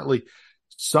done differently,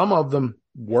 some of them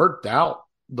worked out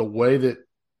the way that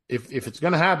if it's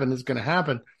going to happen, it's going to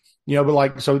happen,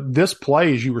 but so this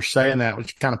play, as you were saying that,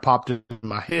 which kind of popped in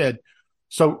my head.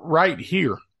 So right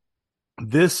here,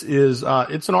 this is,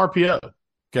 it's an RPO.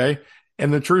 Okay.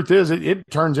 And the truth is it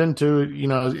turns into,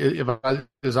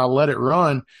 as I let it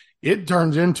run, it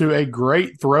turns into a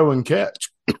great throw and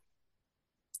catch.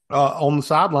 on the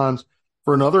sidelines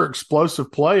for another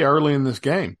explosive play early in this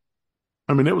game.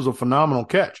 I mean, it was a phenomenal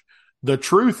catch. The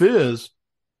truth is,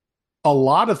 a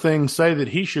lot of things say that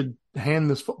he should hand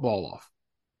this football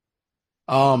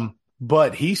off.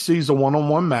 But he sees a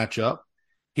one-on-one matchup.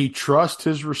 He trusts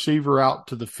his receiver out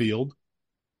to the field.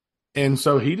 And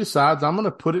so he decides, I'm going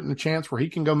to put it in a chance where he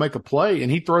can go make a play.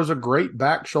 And he throws a great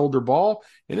back shoulder ball,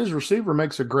 and his receiver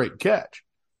makes a great catch.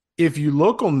 If you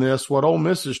look on this, what Ole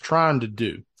Miss is trying to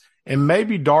do, and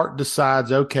maybe Dart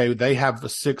decides, okay, they have the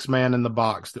 6-man in the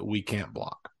box that we can't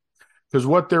block. Because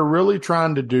what they're really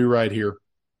trying to do right here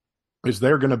is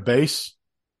they're going to base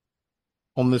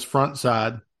on this front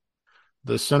side.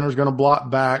 The center's going to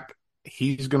block back.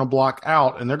 He's going to block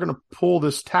out, and they're going to pull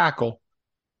this tackle,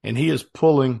 and he is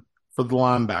pulling for the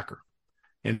linebacker.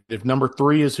 And if number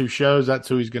 3 is who shows, that's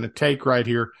who he's going to take right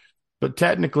here. But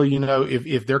technically,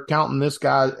 if they're counting this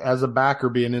guy as a backer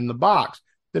being in the box,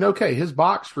 then okay, his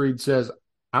box read says,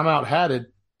 I'm out-hatted.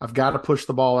 I've got to push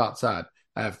the ball outside.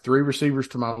 I have 3 receivers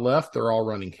to my left. They're all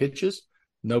running hitches.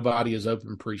 Nobody is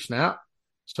open pre-snap.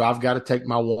 So I've got to take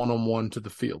my one-on-one to the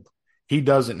field. He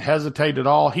doesn't hesitate at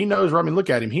all. He knows, I mean, look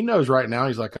at him. He knows right now.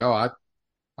 He's like, oh, I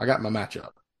got my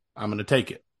matchup. I'm going to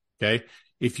take it. Okay.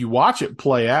 If you watch it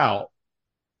play out.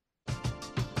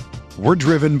 We're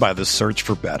driven by the search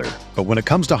for better. But when it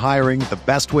comes to hiring, the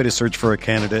best way to search for a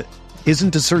candidate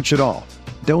isn't to search at all.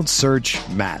 Don't search,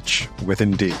 match with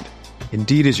Indeed.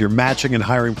 Indeed is your matching and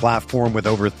hiring platform with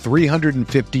over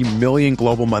 350 million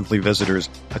global monthly visitors,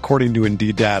 according to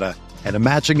Indeed data, and a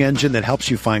matching engine that helps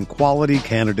you find quality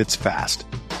candidates fast.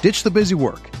 Ditch the busy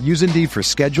work. Use Indeed for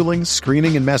scheduling,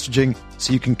 screening, and messaging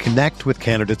so you can connect with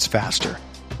candidates faster.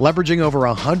 Leveraging over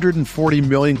 140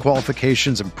 million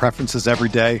qualifications and preferences every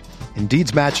day,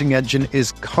 Indeed's matching engine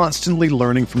is constantly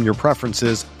learning from your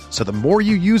preferences, so the more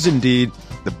you use Indeed,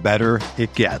 the better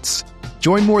it gets.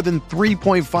 Join more than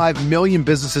 3.5 million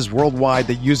businesses worldwide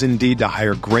that use Indeed to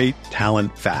hire great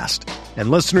talent fast. And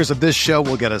listeners of this show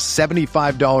will get a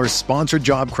 $75 sponsored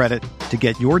job credit to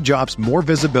get your jobs more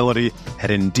visibility at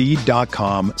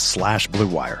Indeed.com/Blue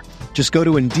Wire. Just go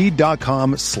to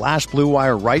Indeed.com/Blue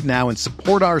Wire right now and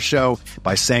support our show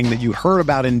by saying that you heard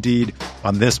about Indeed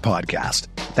on this podcast.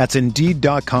 That's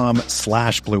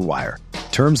Indeed.com/Blue Wire.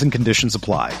 Terms and conditions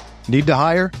apply. Need to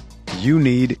hire? You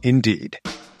need Indeed.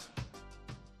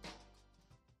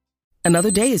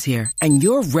 Another day is here, and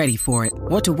you're ready for it.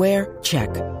 What to wear? Check.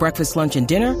 Breakfast, lunch, and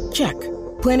dinner? Check.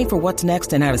 Planning for what's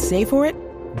next and how to save for it?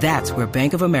 That's where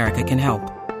Bank of America can help.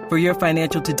 For your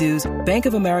financial to-dos, Bank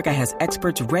of America has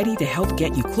experts ready to help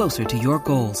get you closer to your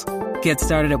goals. Get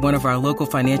started at one of our local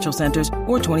financial centers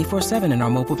or 24/7 in our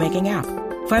mobile banking app.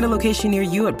 Find a location near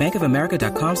you at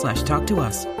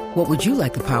bankofamerica.com/talktous. What would you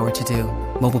like the power to do?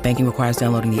 Mobile banking requires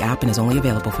downloading the app and is only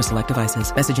available for select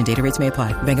devices. Message and data rates may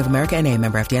apply. Bank of America NA,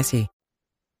 member FDIC.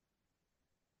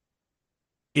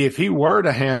 If he were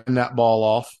to hand that ball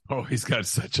off, he's got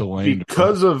such a lane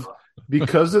because of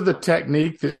the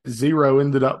technique that Zero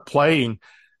ended up playing.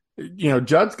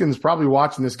 Judskin's probably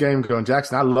watching this game going,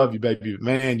 Jackson, I love you, baby, but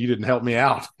man, you didn't help me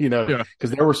out, because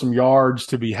there were some yards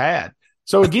to be had.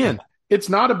 So again, it's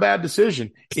not a bad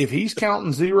decision. If he's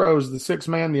counting Zero as the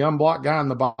 6-man, the unblocked guy in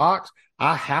the box,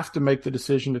 I have to make the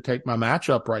decision to take my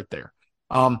matchup right there.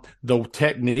 The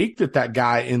technique that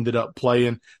guy ended up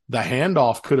playing, the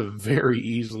handoff could have very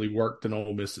easily worked in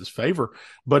Ole Miss's favor,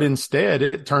 but instead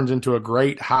it turns into a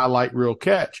great highlight reel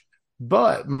catch.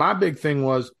 But my big thing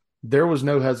was there was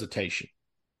no hesitation,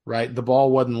 right? The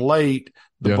ball wasn't late.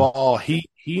 The ball, he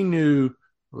knew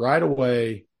right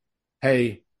away,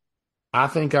 hey, I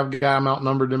think I've got him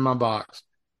outnumbered in my box.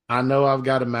 I know I've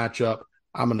got a matchup.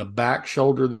 I'm going to back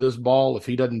shoulder this ball if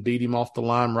he doesn't beat him off the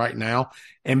line right now.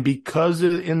 And because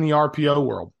in the RPO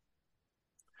world,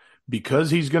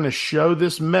 because he's going to show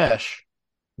this mesh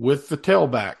with the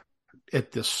tailback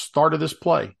at the start of this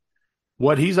play,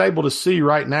 what he's able to see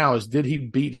right now is, did he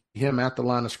beat him at the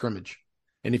line of scrimmage?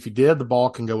 And if he did, the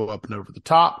ball can go up and over the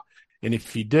top. And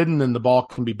if he didn't, then the ball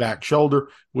can be back shoulder,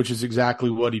 which is exactly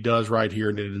what he does right here.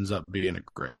 And it ends up being a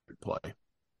great play.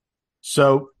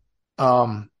 So,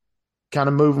 kind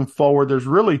of moving forward, there's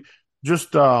really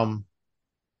just one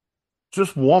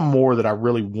more that I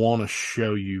really want to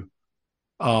show you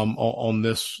on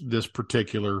this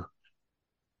particular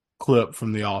clip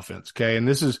from the offense. Okay. And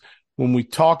this is when we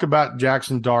talk about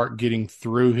Jackson Dart getting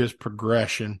through his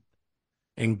progression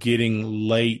and getting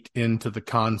late into the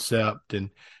concept and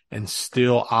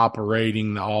still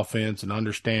operating the offense and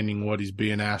understanding what he's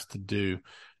being asked to do.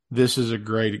 This is a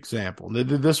great example.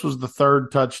 This was the 3rd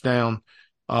touchdown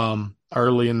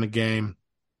early in the game.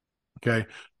 Okay.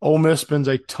 Ole Miss spends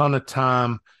a ton of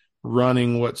time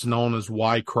running what's known as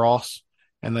Y cross,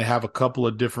 and they have a couple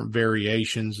of different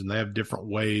variations, and they have different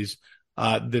ways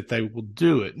that they will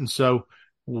do it. And so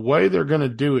the way they're going to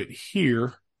do it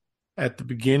here at the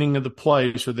beginning of the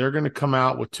play, so they're going to come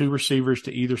out with 2 receivers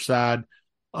to either side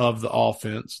of the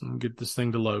offense. Let me get this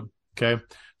thing to load. Okay.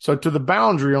 So to the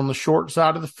boundary on the short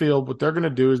side of the field, what they're going to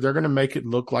do is they're going to make it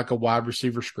look like a wide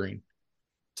receiver screen.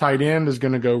 Tight end is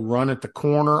going to go run at the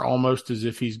corner almost as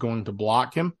if he's going to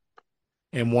block him.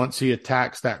 And once he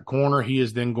attacks that corner, he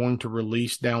is then going to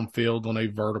release downfield on a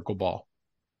vertical ball.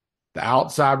 The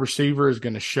outside receiver is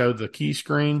going to show the key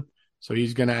screen, so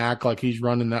he's going to act like he's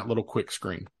running that little quick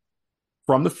screen.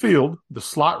 From the field, the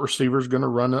slot receiver is going to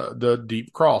run the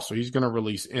deep cross. So he's going to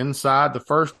release inside the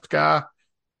first guy.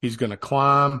 He's going to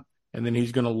climb, and then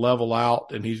he's going to level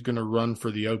out, and he's going to run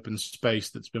for the open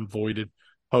space that's been voided,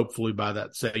 hopefully by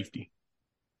that safety.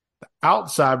 The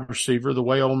outside receiver, the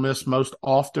way Ole Miss most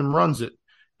often runs it,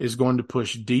 is going to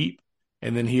push deep,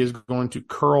 and then he is going to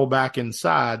curl back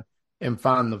inside and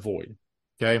find the void.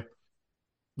 Okay.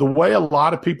 The way a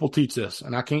lot of people teach this,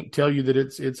 and I can't tell you that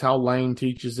it's how Lane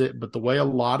teaches it, but the way a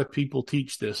lot of people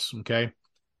teach this, okay,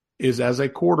 is as a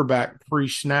quarterback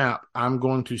pre-snap, I'm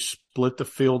going to split the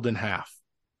field in half.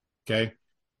 Okay.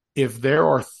 If there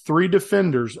are 3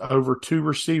 defenders over 2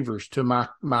 receivers to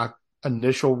my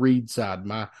initial read side,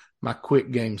 my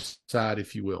quick game side,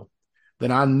 if you will,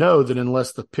 then I know that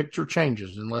unless the picture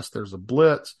changes, unless there's a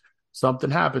blitz, something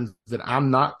happens, that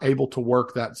I'm not able to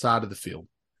work that side of the field.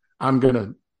 I'm going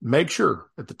to make sure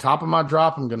at the top of my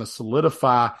drop, I'm going to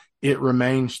solidify it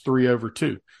remains 3 over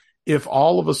 2. If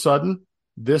all of a sudden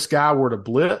this guy were to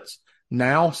blitz,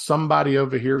 now somebody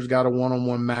over here's got a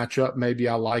one-on-one matchup. Maybe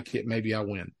I like it. Maybe I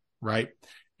win, right?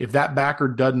 If that backer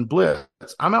doesn't blitz,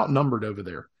 I'm outnumbered over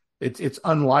there. It's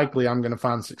unlikely I'm going to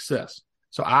find success.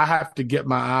 So I have to get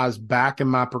my eyes back in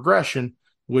my progression,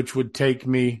 which would take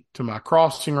me to my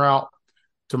crossing route,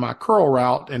 to my curl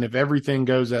route. And if everything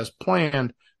goes as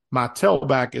planned, my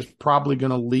tailback is probably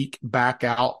going to leak back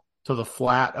out to the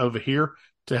flat over here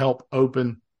to help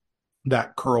open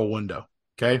that curl window.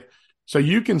 Okay. So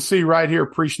you can see right here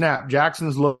pre-snap,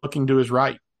 Jackson's looking to his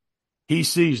right. He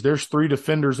sees there's 3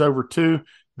 defenders over 2.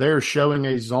 They're showing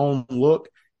a zone look.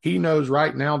 He knows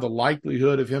right now the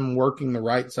likelihood of him working the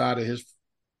right side of his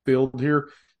field here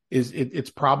is it's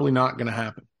probably not going to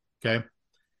happen. Okay.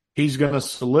 He's going to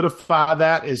solidify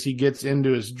that as he gets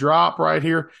into his drop right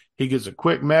here. He gets a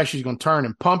quick mesh. He's going to turn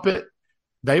and pump it.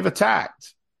 They've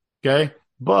attacked. Okay.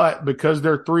 But because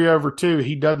they're 3 over 2,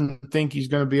 he doesn't think he's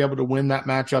going to be able to win that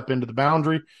matchup into the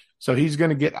boundary. So he's going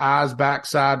to get eyes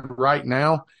backside right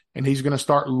now, and he's going to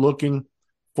start looking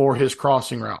for his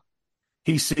crossing route.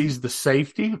 He sees the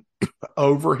safety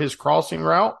over his crossing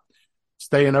route,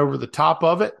 staying over the top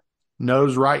of it,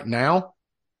 knows right now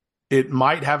it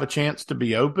might have a chance to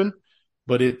be open,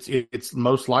 but it's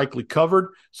most likely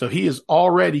covered. So he is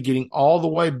already getting all the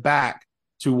way back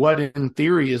to what in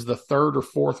theory is the 3rd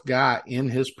or 4th guy in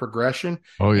his progression.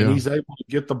 Oh, yeah. And he's able to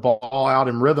get the ball out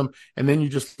in rhythm, and then you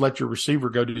just let your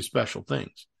receiver go do special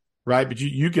things, right? But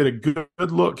you get a good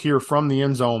look here from the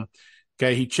end zone.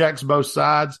 Okay, he checks both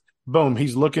sides. Boom,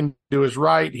 he's looking to his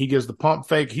right. He gives the pump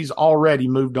fake. He's already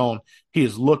moved on. He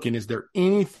is looking. Is there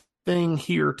anything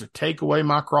here to take away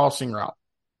my crossing route?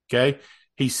 Okay,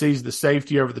 he sees the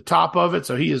safety over the top of it,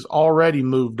 so he has already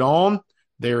moved on.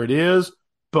 There it is.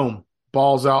 Boom.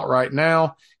 Ball's out right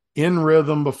now, in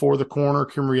rhythm before the corner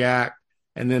can react,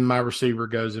 and then my receiver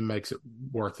goes and makes it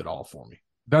worth it all for me.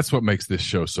 That's what makes this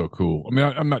show so cool. I mean,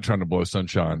 I'm not trying to blow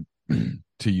sunshine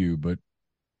to you, but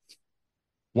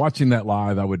watching that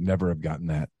live, I would never have gotten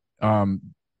that.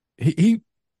 He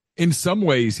in some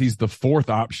ways, he's the 4th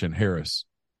option, Harris,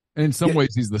 and in some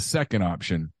ways, he's the 2nd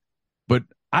option. But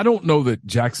I don't know that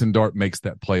Jackson Dart makes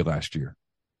that play last year.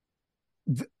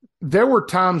 There were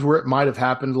times where it might have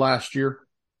happened last year,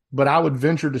 but I would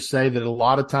venture to say that a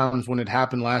lot of times when it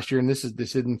happened last year, and this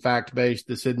isn't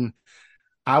fact-based,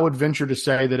 I would venture to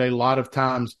say that a lot of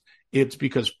times it's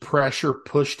because pressure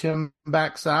pushed him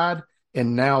backside,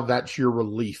 and now that's your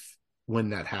relief when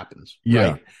that happens.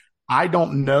 Yeah. Right? I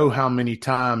don't know how many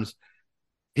times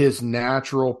his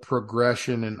natural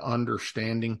progression and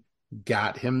understanding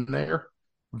got him there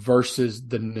versus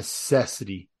the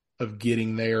necessity of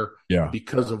getting there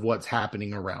because of what's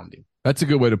happening around him. That's a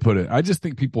good way to put it. I just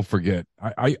think people forget.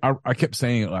 I kept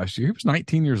saying it last year. He was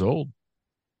 19 years old.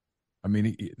 I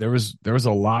mean, there was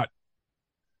a lot.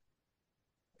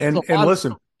 And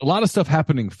listen, a lot of stuff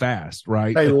happening fast,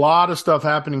 right? A lot of stuff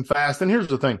happening fast. And here's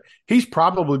the thing. He's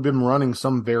probably been running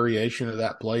some variation of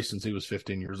that play since he was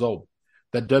 15 years old.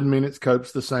 That doesn't mean it's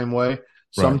coached the same way.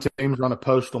 Some teams run a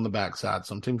post on the backside.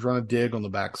 Some teams run a dig on the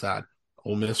backside.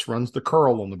 Ole Miss runs the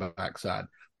curl on the backside.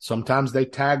 Sometimes they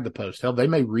tag the post. Hell, they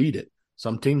may read it.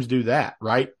 Some teams do that,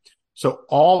 right? So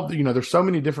there's so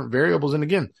many different variables. And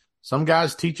again, some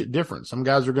guys teach it different. Some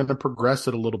guys are going to progress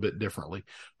it a little bit differently.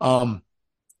 Even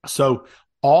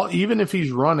if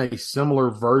he's run a similar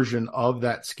version of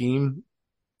that scheme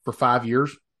for 5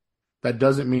 years, that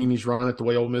doesn't mean he's running it the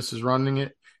way Ole Miss is running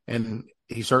it. And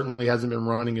he certainly hasn't been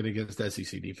running it against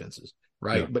SEC defenses,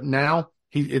 right? Yeah. But now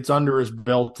it's under his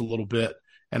belt a little bit,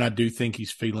 and I do think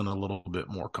he's feeling a little bit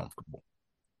more comfortable.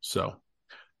 So,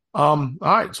 all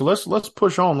right, so let's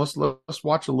push on. Let's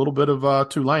watch a little bit of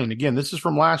Tulane. Again, this is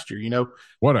from last year.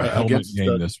 What a helmet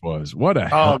game this was. What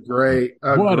a great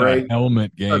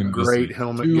helmet game. A great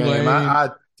helmet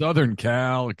game. Southern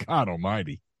Cal, God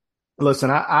Almighty. Listen,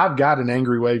 I've got an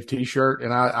Angry Wave T-shirt,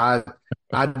 and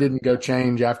I didn't go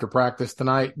change after practice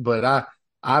tonight, but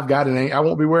I've got I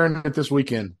won't be wearing it this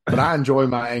weekend, but I enjoy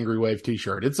my Angry Wave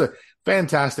T-shirt. It's a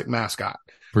fantastic mascot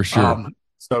for sure.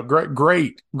 So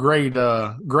great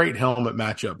helmet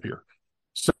matchup here.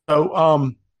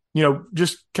 So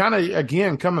just kind of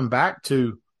again coming back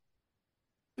to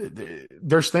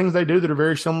there's things they do that are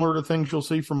very similar to things you'll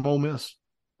see from Ole Miss.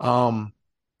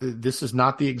 This is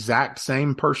not the exact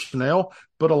same personnel,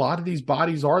 but a lot of these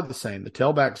bodies are the same. The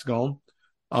tailback's gone.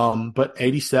 But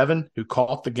 87, who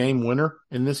caught the game winner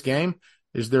in this game,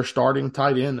 is their starting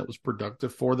tight end that was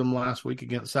productive for them last week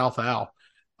against South Al.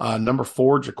 Number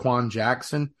 4, Jaquan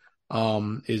Jackson,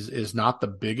 is not the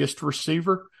biggest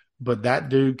receiver, but that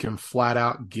dude can flat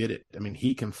out get it. I mean,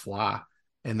 he can fly,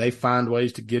 and they find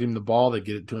ways to get him the ball. They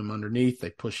get it to him underneath. They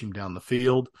push him down the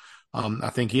field. I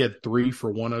think he had 3 for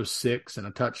 106 and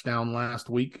a touchdown last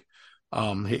week.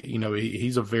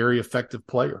 He's a very effective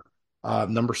player.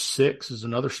 Number 6 is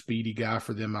another speedy guy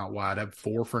for them out wide. Had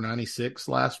 4 for 96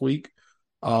 last week.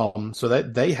 So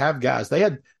that they have guys. They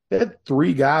had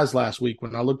 3 guys last week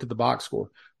when I looked at the box score.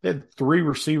 They had 3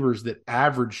 receivers that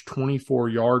averaged 24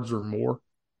 yards or more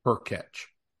per catch.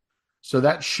 So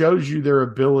that shows you their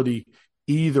ability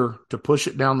either to push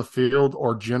it down the field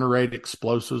or generate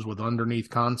explosives with underneath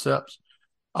concepts.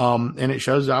 And it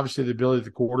shows obviously the ability of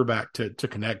the quarterback to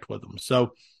connect with them.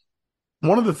 So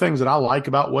one of the things that I like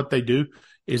about what they do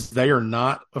is they are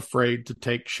not afraid to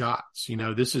take shots.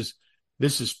 This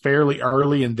is fairly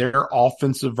early in their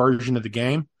offensive version of the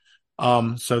game.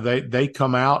 So they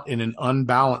come out in an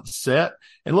unbalanced set.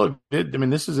 And look,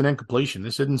 this is an incompletion.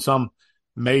 This isn't some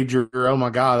major, oh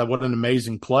my God, what an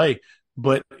amazing play.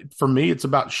 But for me, it's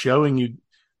about showing you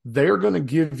they're going to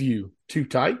give you 2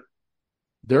 tight.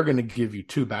 They're going to give you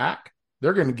 2 back.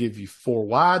 They're going to give you 4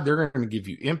 wide. They're going to give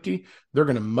you empty. They're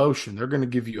going to motion. They're going to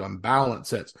give you unbalanced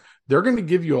sets. They're going to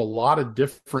give you a lot of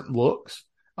different looks.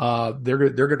 They're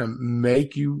going to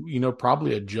make you,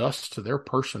 probably adjust to their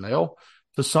personnel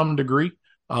to some degree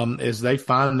as they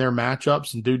find their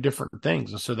matchups and do different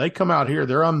things. And so they come out here,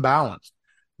 they're unbalanced.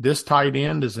 This tight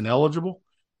end is ineligible.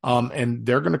 And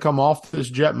they're going to come off this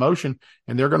jet motion,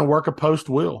 and they're going to work a post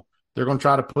wheel. They're going to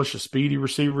try to push a speedy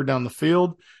receiver down the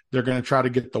field. They're going to try to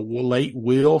get the late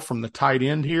wheel from the tight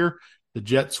end here. The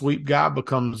jet sweep guy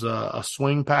becomes a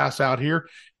swing pass out here,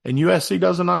 and USC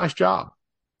does a nice job.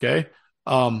 Okay.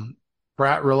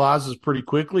 Pratt realizes pretty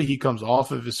quickly he comes off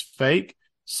of his fake,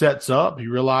 sets up. He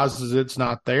realizes it's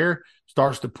not there,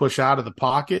 starts to push out of the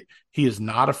pocket. He is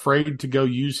not afraid to go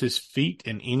use his feet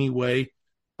in any way,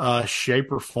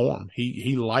 shape, or form.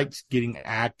 He likes getting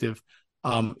active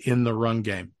in the run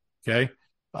game. Okay.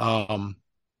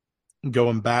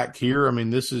 Going back here,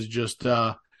 this is just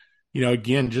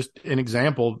again, just an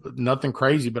example, nothing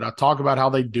crazy, but I talk about how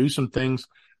they do some things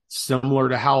similar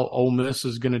to how Ole Miss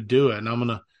is going to do it. And I'm going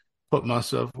to put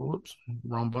myself,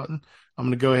 wrong button. I'm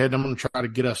going to go ahead and I'm going to try to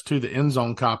get us to the end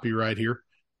zone copy right here.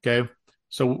 Okay.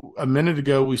 So a minute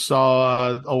ago, we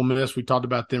saw Ole Miss. We talked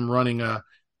about them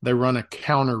they run a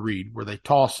counter read where they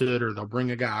toss it or they'll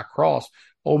bring a guy across.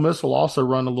 Ole Miss will also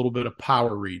run a little bit of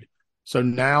power read. So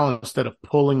now instead of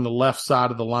pulling the left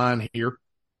side of the line here,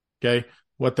 okay,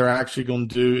 what they're actually going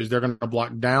to do is they're going to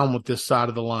block down with this side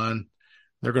of the line.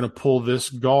 They're going to pull this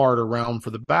guard around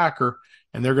for the backer,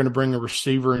 and they're going to bring a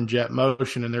receiver in jet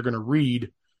motion, and they're going to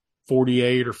read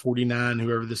 48 or 49,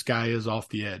 whoever this guy is, off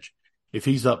the edge. If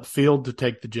he's upfield to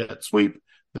take the jet sweep,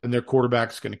 then their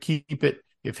quarterback's going to keep it.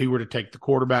 If he were to take the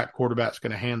quarterback's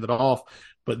going to hand it off.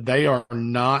 But they are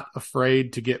not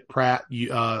afraid to get Pratt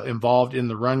involved in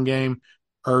the run game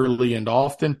early and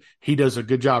often. He does a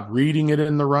good job reading it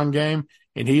in the run game,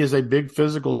 and he is a big,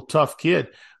 physical, tough kid.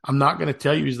 I'm not going to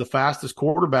tell you he's the fastest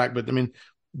quarterback, but,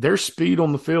 there's speed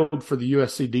on the field for the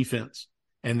USC defense.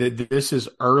 and that this is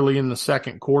early in the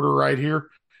second quarter right here.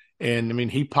 And, I mean,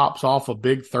 he pops off a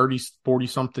big 30,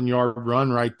 40-something yard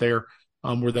run right there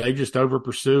where they just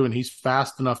over-pursue, and he's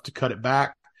fast enough to cut it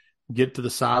back, get to the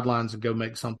sidelines, and go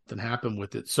make something happen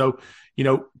with it. So,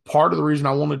 part of the reason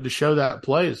I wanted to show that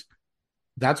play is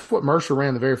that's what Mercer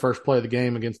ran the very first play of the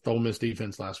game against the Ole Miss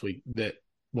defense last week that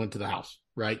went to the house,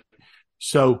 right?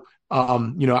 So,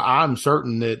 I'm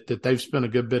certain that they've spent a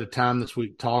good bit of time this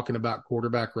week talking about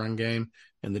quarterback run game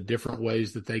and the different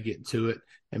ways that they get to it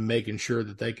and making sure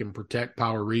that they can protect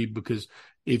Power Reed, because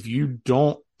if you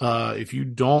don't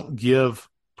give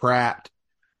Pratt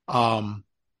the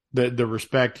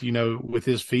respect, with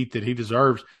his feet that he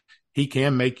deserves, he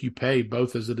can make you pay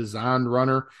both as a designed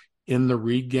runner in the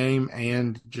read game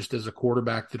and just as a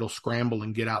quarterback that'll scramble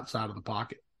and get outside of the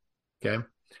pocket. Okay.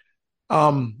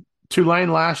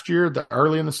 Tulane last year,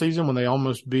 early in the season when they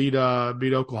almost beat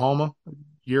Oklahoma a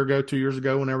year ago, 2 years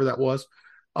ago, whenever that was,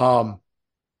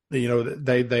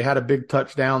 they had a big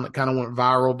touchdown that kind of went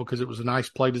viral because it was a nice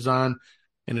play design,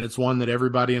 and it's one that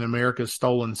everybody in America has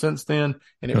stolen since then,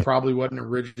 and it probably wasn't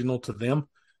original to them.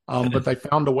 But they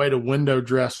found a way to window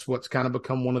dress what's kind of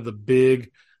become one of the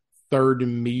big third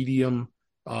and medium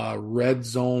red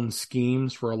zone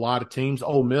schemes for a lot of teams.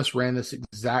 Ole Miss ran this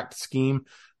exact scheme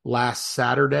last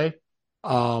Saturday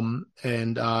and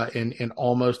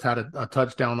almost had a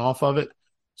touchdown off of it.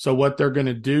 So what they're going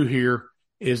to do here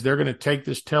is they're going to take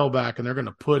this tailback and they're going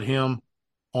to put him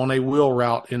on a wheel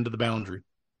route into the boundary.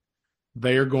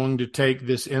 They are going to take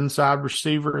this inside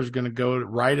receiver, is going to go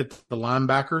right at the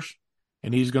linebackers,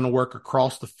 and he's going to work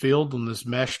across the field on this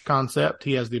mesh concept.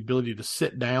 He has the ability to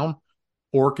sit down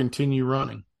or continue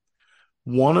running.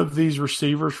 One of these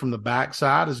receivers from the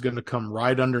backside is going to come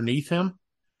right underneath him,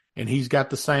 and he's got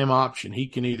the same option. He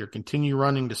can either continue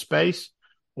running to space,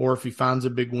 or if he finds a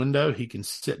big window, he can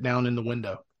sit down in the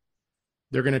window.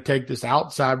 They're going to take this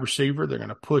outside receiver. They're going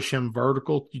to push him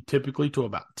vertical, typically to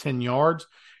about 10 yards,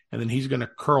 and then he's going to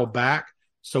curl back.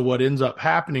 So what ends up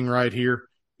happening right here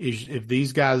is if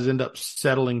these guys end up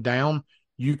settling down,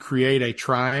 you create a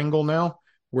triangle now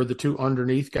where the two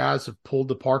underneath guys have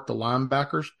pulled apart the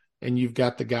linebackers, and you've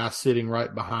got the guy sitting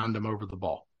right behind them over the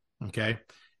ball, okay?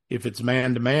 If it's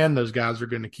man-to-man, those guys are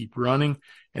going to keep running.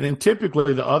 And then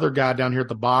typically the other guy down here at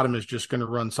the bottom is just going to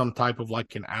run some type of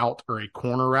like an out or a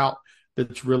corner route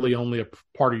that's really only a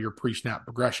part of your pre-snap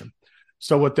progression.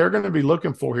 So what they're going to be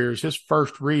looking for here is his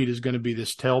first read is going to be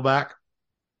this tailback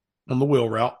on the wheel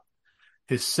route.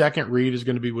 His second read is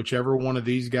going to be whichever one of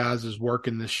these guys is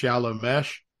working this shallow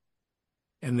mesh.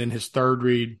 And then his third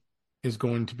read is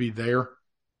going to be there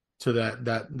to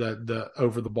the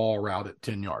over the ball route at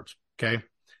 10 yards. Okay.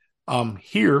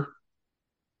 Here,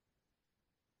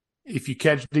 if you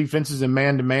catch defenses in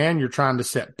man-to-man, you're trying to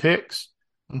set picks.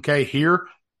 Okay. Here,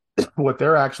 what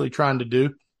they're actually trying to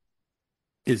do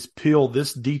is peel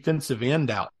this defensive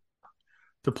end out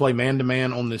to play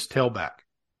man-to-man on this tailback.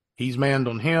 He's manned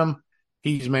on him.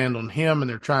 He's manned on him, and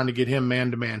they're trying to get him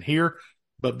man-to-man here.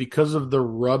 But because of the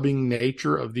rubbing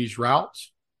nature of these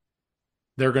routes,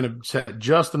 they're going to set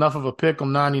just enough of a pick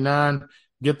on 99,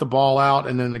 get the ball out,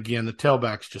 and then again, the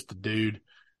tailback's just a dude,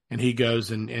 and he goes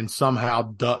and somehow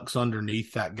ducks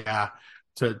underneath that guy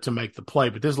to make the play.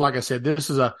 But this, like I said,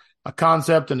 this is a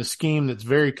concept and a scheme that's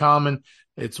very common.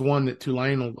 It's one that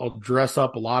Tulane will dress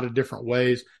up a lot of different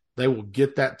ways. They will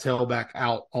get that tailback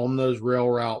out on those rail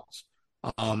routes,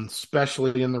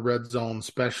 especially in the red zone,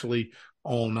 especially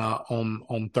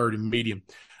on third and medium.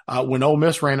 When Ole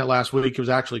Miss ran it last week, it was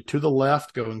actually to the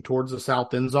left going towards the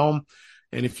south end zone.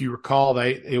 And if you recall,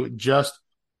 the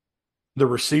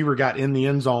receiver got in the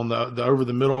end zone, the over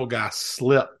the middle guy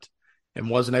slipped and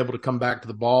wasn't able to come back to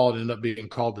the ball. It ended up being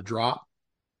called the drop.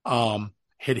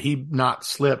 Had he not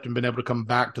slipped and been able to come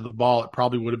back to the ball, it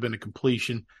probably would have been a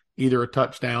completion, either a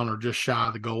touchdown or just shy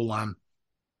of the goal line.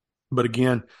 But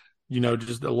again,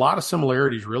 just a lot of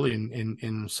similarities really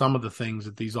in some of the things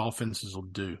that these offenses will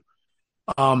do.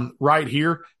 Right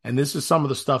here, and this is some of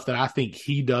the stuff that I think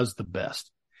he does the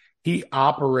best. He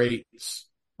operates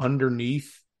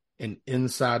underneath and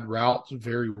inside routes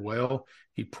very well.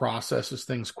 He processes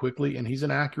things quickly, and he's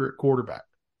an accurate quarterback.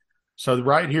 So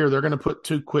right here, they're going to put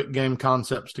two quick game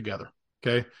concepts together,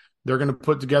 okay? They're going to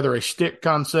put together a stick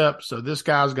concept. So this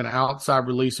guy's going to outside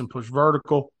release and push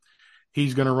vertical.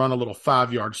 He's going to run a little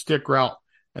 5-yard stick route,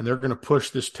 and they're going to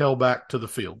push this tailback to the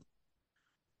field,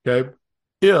 okay?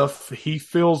 If he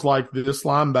feels like this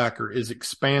linebacker is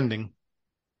expanding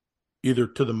either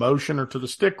to the motion or to the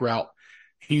stick route,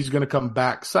 he's going to come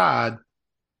backside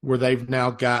where they've now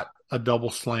got a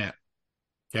double slant,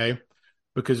 okay?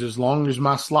 Because as long as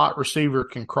my slot receiver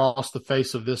can cross the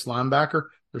face of this linebacker,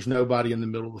 there's nobody in the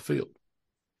middle of the field.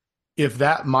 If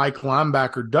that Mike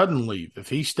linebacker doesn't leave, if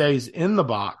he stays in the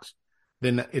box,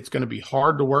 then it's going to be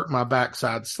hard to work my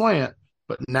backside slant.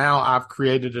 But now I've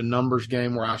created a numbers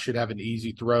game where I should have an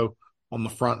easy throw on the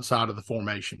front side of the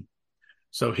formation.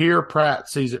 So here Pratt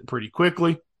sees it pretty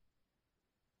quickly.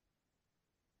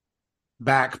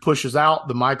 Back pushes out.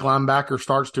 The Mike linebacker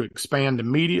starts to expand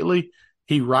immediately.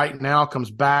 He right now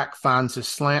comes back, finds his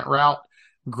slant route.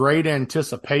 Great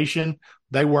anticipation.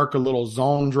 They work a little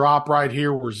zone drop right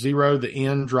here where 0, the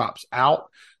end, drops out.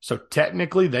 So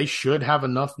technically they should have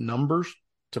enough numbers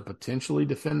to potentially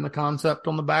defend the concept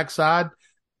on the backside,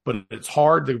 but it's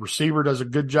hard. The receiver does a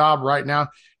good job right now.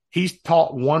 He's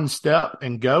taught one step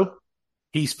and go.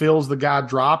 He feels the guy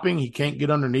dropping. He can't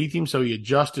get underneath him, so he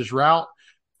adjusts his route.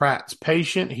 Pratt's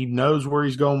patient. He knows where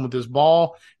he's going with his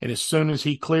ball, and as soon as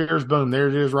he clears, boom, there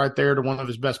it is right there to one of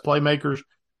his best playmakers,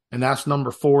 and that's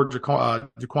number 4,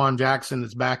 Jaquan Jackson,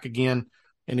 that's back again.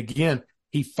 And again,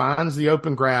 he finds the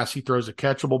open grass, he throws a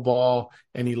catchable ball,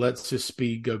 and he lets his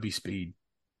speed go be speed.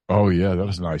 Oh, yeah, that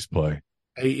was a nice play.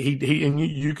 He and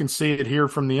you can see it here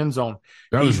from the end zone.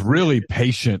 That was really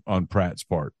patient on Pratt's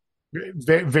part.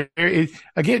 Very, very,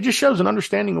 again, it just shows an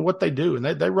understanding of what they do, and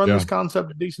they run this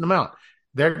concept a decent amount.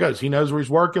 There it goes. He knows where he's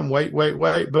working. Wait.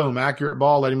 Boom. Accurate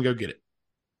ball. Let him go get it.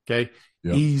 Okay.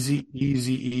 Yep.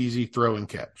 Easy throw and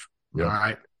catch. Yep. All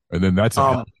right. And then that's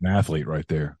an athlete right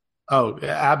there. Oh,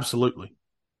 absolutely.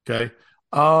 Okay.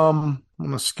 I'm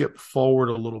going to skip forward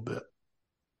a little bit.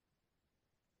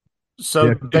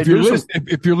 So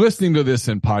if you're listening to this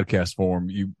in podcast form,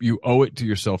 you owe it to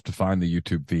yourself to find the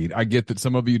YouTube feed. I get that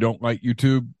some of you don't like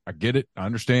YouTube. I get it. I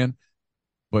understand.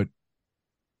 But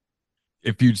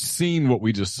if you've seen what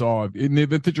we just saw, in the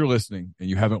event that you're listening and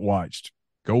you haven't watched,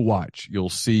 go watch.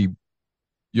 You'll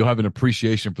have an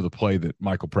appreciation for the play that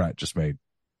Michael Pratt just made.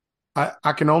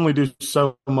 I can only do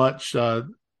so much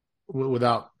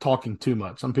without talking too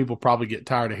much. Some people probably get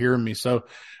tired of hearing me. So,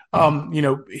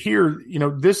 here,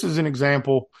 this is an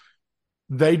example.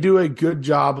 They do a good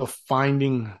job of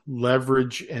finding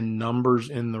leverage and numbers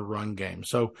in the run game.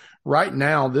 So right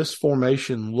now, this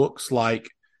formation looks like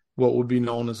what would be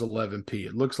known as 11P.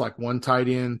 It looks like 1 tight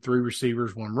end, 3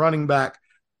 receivers, 1 running back,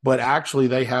 but actually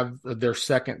they have their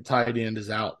second tight end is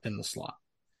out in the slot.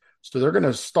 So they're going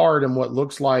to start in what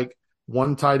looks like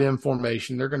 1 tight end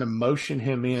formation. They're going to motion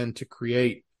him in to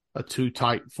create a 2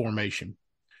 tight formation.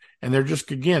 And they're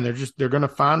going to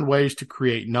find ways to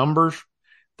create numbers.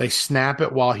 They snap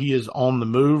it while he is on the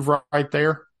move right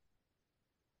there.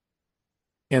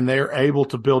 And they're able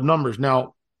to build numbers.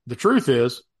 Now, the truth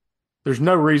is, there's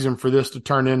no reason for this to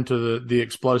turn into the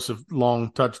explosive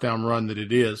long touchdown run that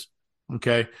it is,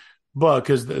 okay? But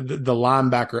because the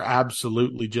linebacker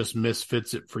absolutely just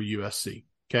misfits it for USC,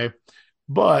 okay?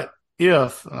 But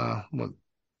if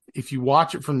you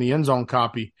watch it from the end zone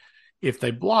copy, if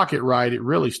they block it right, it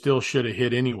really still should have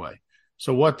hit anyway.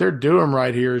 So what they're doing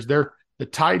right here is they're the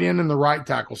tight end and the right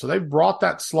tackle. So they've brought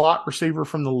that slot receiver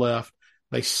from the left.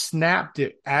 They snapped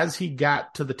it as he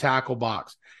got to the tackle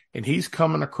box. And he's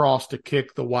coming across to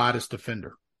kick the widest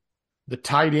defender. The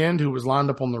tight end who was lined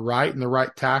up on the right and the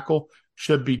right tackle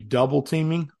should be double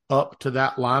teaming up to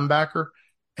that linebacker.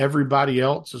 Everybody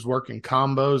else is working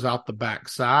combos out the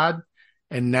backside.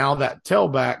 And now that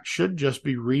tailback should just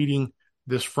be reading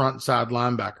this front side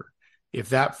linebacker. If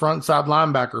that front side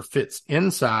linebacker fits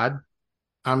inside,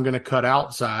 I'm going to cut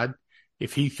outside.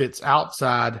 If he fits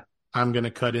outside, I'm going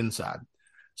to cut inside.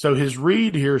 So his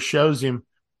read here shows him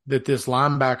that this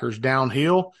linebacker's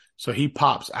downhill, so he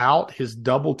pops out. His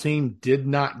double team did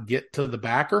not get to the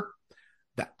backer.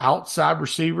 The outside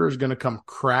receiver is going to come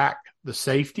crack the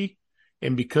safety,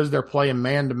 and because they're playing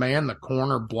man-to-man, the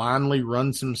corner blindly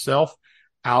runs himself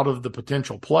out of the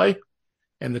potential play,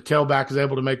 and the tailback is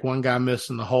able to make one guy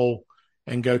miss in the hole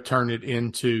and go turn it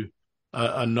into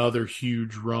another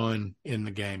huge run in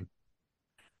the game.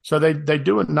 So they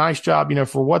do a nice job,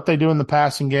 for what they do in the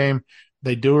passing game.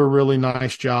 They do a really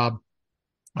nice job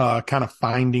kind of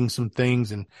finding some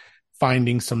things and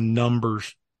finding some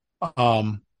numbers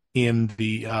in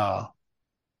the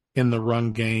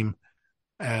run game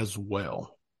as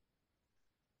well.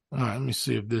 All right, let me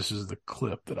see if this is the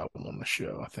clip that I want to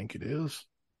show. I think it is.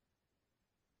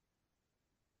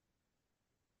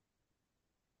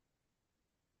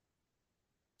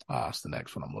 It's the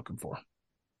next one I'm looking for.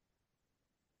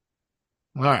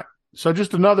 All right, so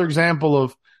just another example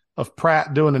of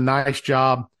Pratt doing a nice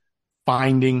job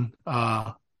finding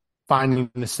the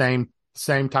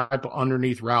same type of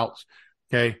underneath routes.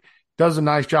 Okay. Does a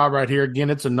nice job right here.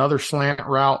 Again, it's another slant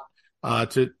route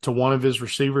to one of his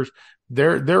receivers.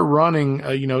 They're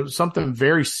running something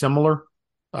very similar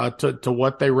to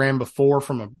what they ran before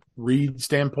from a read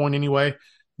standpoint anyway.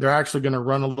 They're actually going to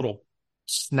run a little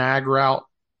snag route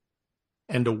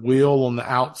and a wheel on the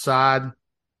outside.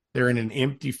 They're in an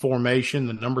empty formation.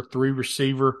 The number 3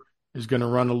 receiver is going to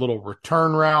run a little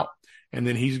return route, and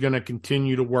then he's going to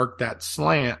continue to work that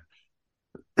slant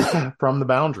from the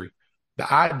boundary.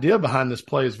 The idea behind this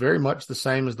play is very much the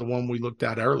same as the one we looked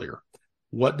at earlier.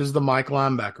 What does the Mike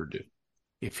linebacker do?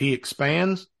 If he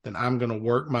expands, then I'm going to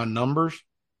work my numbers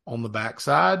on the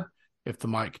backside. If the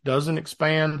Mike doesn't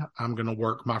expand, I'm going to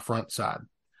work my front side.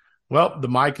 Well, the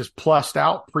Mike is plussed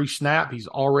out pre-snap. He's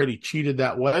already cheated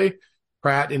that way.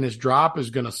 Pratt in his drop is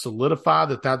going to solidify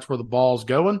that that's where the ball's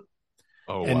going.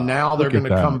 Oh, and wow. now they're going to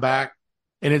come back.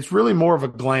 And it's really more of a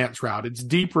glance route. It's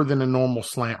deeper than a normal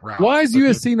slant route. Why is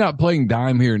USC not playing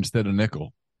dime here instead of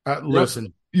nickel?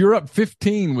 Listen, you're up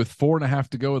 15 with 4.5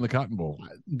 to go in the Cotton Bowl.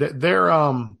 They're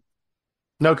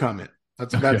no comment.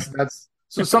 That's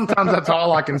so sometimes that's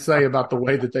all I can say about the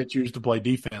way that they choose to play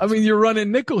defense. I mean, you're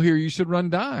running nickel here. You should run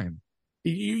dime.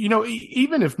 You know,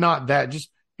 even if not that,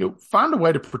 just find a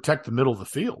way to protect the middle of the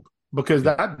field, because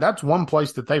that's one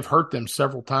place that they've hurt them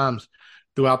several times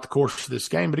throughout the course of this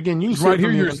game. But again, you right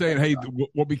here, you're saying, hey,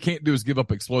 what we can't do is give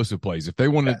up explosive plays. If they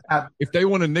want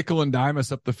to nickel and dime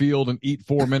us up the field and eat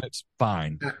 4 minutes,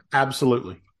 fine.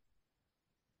 Absolutely.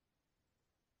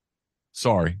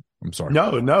 Sorry. I'm sorry.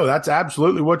 No, that's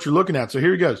absolutely what you're looking at. So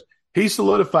here he goes. He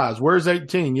solidifies. Where's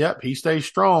 18? Yep, he stays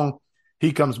strong.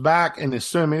 He comes back, and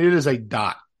assuming it is a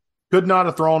dot. Could not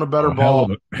have thrown a better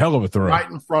ball. Hell of a throw. Right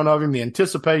in front of him. The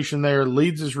anticipation there,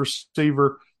 leads his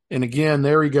receiver. And again,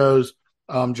 there he goes.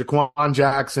 Jaquan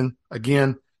Jackson,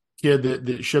 again, kid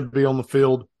that should be on the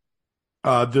field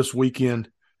this weekend,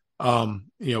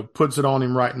 puts it on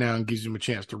him right now and gives him a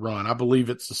chance to run. I believe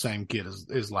it's the same kid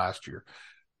as last year.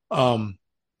 All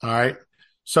right.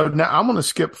 So now I'm going to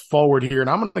skip forward here, and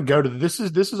I'm going to go to this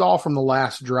is all from the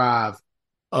last drive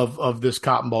of this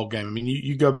Cotton Bowl game. I mean,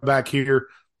 you go back here,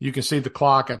 you can see the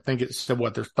clock. I think it said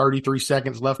there's 33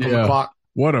 seconds left on the clock.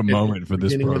 What a moment for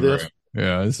this program.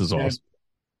 Yeah, this is awesome.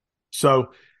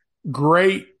 So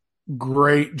great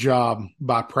job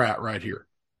by Pratt right here.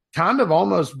 Kind of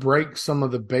almost breaks some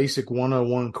of the basic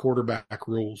 101 quarterback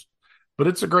rules, but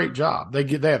it's a great job. They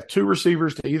have 2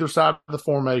 receivers to either side of the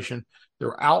formation.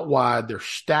 They're out wide. They're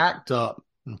stacked up.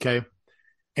 Okay.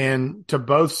 And to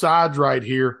both sides right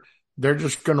here, they're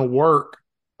just going to work.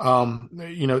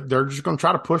 They're just going to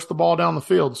try to push the ball down the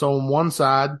field. So on one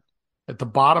side, at the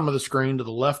bottom of the screen to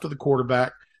the left of the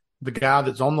quarterback, the guy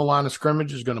that's on the line of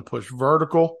scrimmage is going to push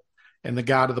vertical, and the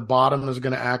guy to the bottom is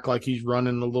going to act like he's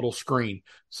running the little screen,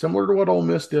 similar to what Ole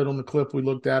Miss did on the clip we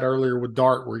looked at earlier with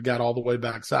Dart, where he got all the way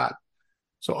backside.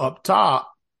 So up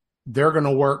top, they're going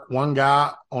to work one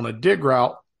guy on a dig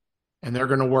route, and they're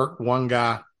going to work one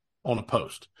guy on a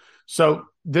post. So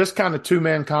this kind of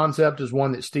 2-man concept is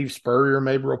one that Steve Spurrier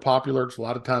made real popular. It's a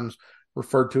lot of times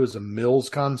referred to as a Mills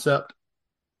concept.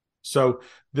 So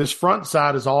this front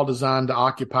side is all designed to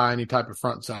occupy any type of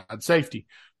front side safety.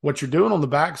 What you're doing on the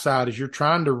back side is you're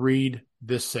trying to read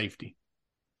this safety.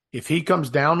 If he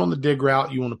comes down on the dig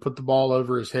route, you want to put the ball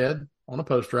over his head on a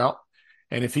post route.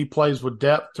 And if he plays with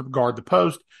depth to guard the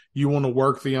post, you want to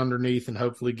work the underneath and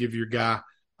hopefully give your guy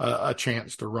a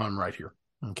chance to run right here.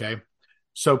 Okay.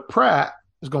 So Pratt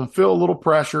is going to feel a little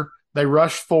pressure. They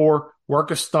rush 4,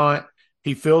 work a stunt.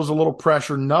 He feels a little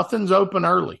pressure. Nothing's open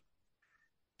early.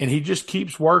 And he just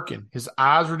keeps working. His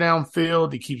eyes are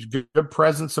downfield. He keeps good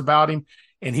presence about him.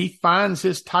 And he finds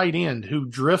his tight end, who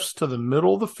drifts to the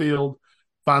middle of the field,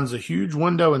 finds a huge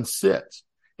window and sits.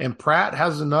 And Pratt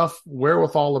has enough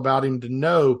wherewithal about him to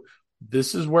know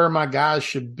this is where my guys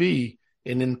should be.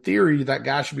 And in theory, that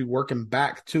guy should be working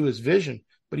back to his vision.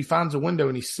 But he finds a window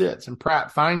and he sits. And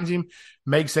Pratt finds him,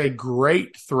 makes a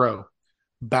great throw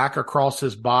back across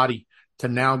his body to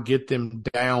now get them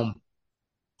down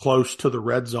close to the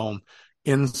red zone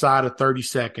inside of 30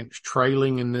 seconds,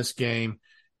 trailing in this game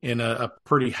in a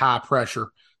pretty high pressure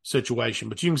situation.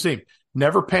 But you can see him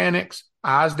never panics,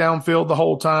 eyes downfield the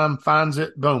whole time, finds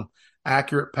it, boom,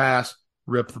 accurate pass,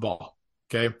 rip the ball.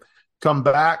 Okay. Come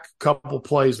back a couple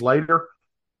plays later,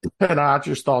 and I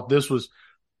just thought this was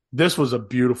a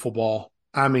beautiful ball.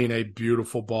 I mean, a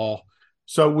beautiful ball.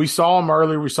 So we saw him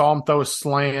earlier. We saw him throw a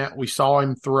slant. We saw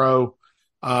him throw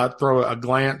a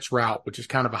glance route, which is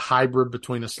kind of a hybrid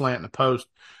between a slant and a post.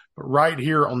 But right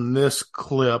here on this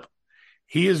clip,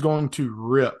 he is going to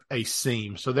rip a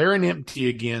seam. So they're in empty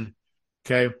again,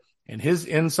 okay? And his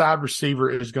inside receiver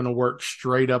is going to work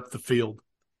straight up the field.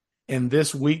 And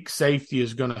this weak safety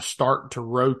is going to start to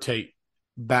rotate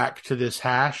back to this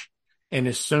hash. And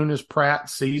as soon as Pratt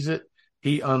sees it,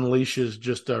 he unleashes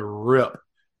just a rip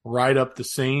right up the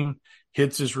seam,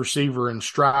 hits his receiver in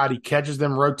stride. He catches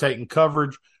them rotating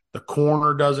coverage. The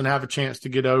corner doesn't have a chance to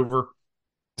get over.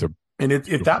 And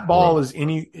if that ball is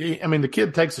the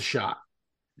kid takes a shot.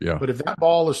 Yeah. But if that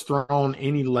ball is thrown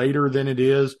any later than it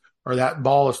is, or that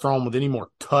ball is thrown with any more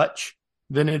touch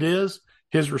than it is,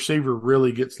 his receiver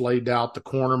really gets laid out. The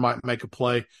corner might make a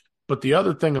play. But the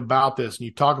other thing about this, and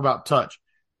you talk about touch,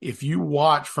 if you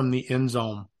watch from the end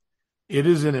zone, it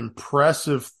is an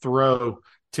impressive throw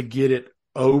to get it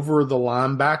over the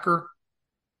linebacker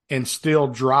and still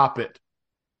drop it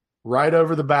right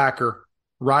over the backer,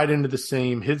 right into the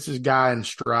seam, hits his guy in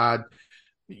stride.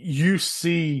 You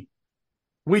see,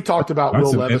 we talked about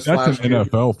Will Levis last year. That's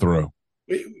an NFL throw.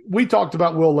 We talked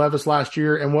about Will Levis last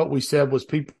year, and what we said was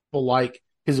people like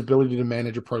his ability to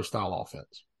manage a pro-style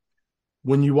offense.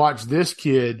 When you watch this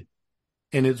kid,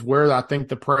 and it's where I think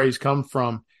the praise comes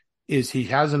from, is he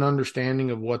has an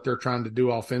understanding of what they're trying to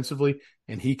do offensively,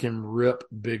 and he can rip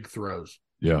big throws.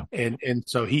 Yeah. And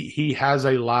so he has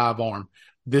a live arm.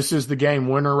 This is the game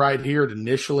winner right here. It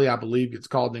initially, I believe, gets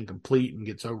called incomplete and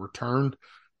gets overturned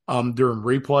during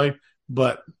replay.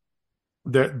 But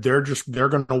they're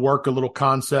going to work a little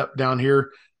concept down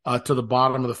here to the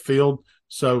bottom of the field.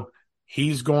 So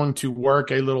he's going to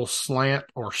work a little slant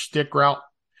or stick route.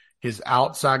 His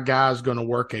outside guy is going to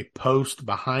work a post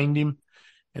behind him,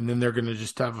 and then they're going to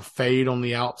just have a fade on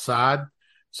the outside.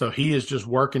 So he is just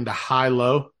working to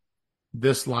high-low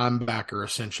this linebacker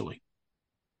essentially.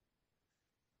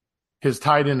 His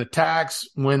tight end attacks,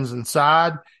 wins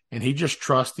inside, and he just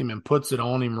trusts him and puts it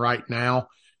on him right now.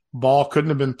 Ball couldn't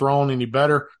have been thrown any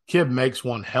better. Kid makes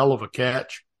one hell of a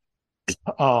catch.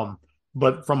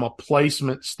 But from a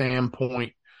placement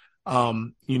standpoint,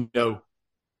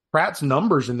 Pratt's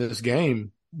numbers in this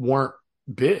game weren't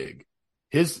big.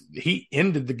 He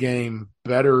ended the game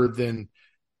better than,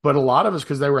 but a lot of us,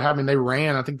 because they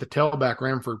ran, I think the tailback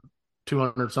ran for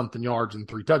 200 something yards and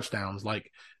 3 touchdowns.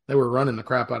 Like, they were running the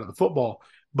crap out of the football.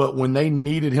 But when they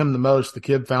needed him the most, the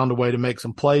kid found a way to make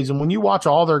some plays. And when you watch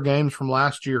all their games from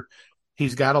last year,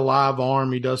 he's got a live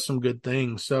arm. He does some good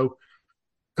things. So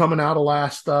coming out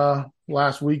of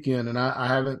last weekend, and I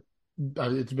haven't,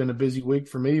 it's been a busy week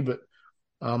for me, but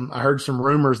I heard some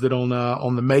rumors that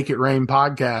on the Make It Rain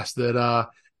podcast that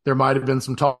there might have been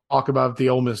some talk about the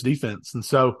Ole Miss defense. And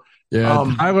so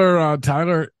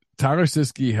Tyler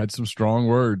Siskey had some strong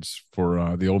words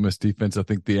for the Ole Miss defense. I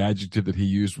think the adjective that he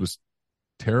used was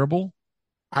terrible.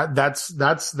 That's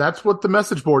what the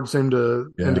message board seemed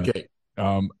to indicate.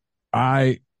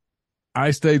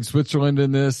 I stayed Switzerland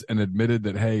in this and admitted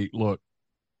that, hey, look,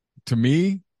 to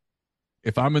me,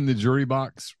 if I'm in the jury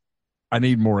box, I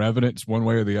need more evidence one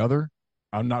way or the other.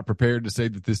 I'm not prepared to say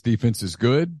that this defense is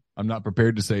good. I'm not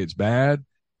prepared to say it's bad.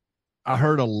 I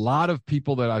heard a lot of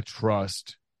people that I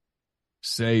trust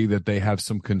say that they have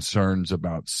some concerns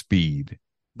about speed.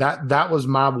 That was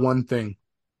my one thing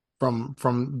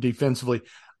from defensively.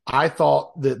 I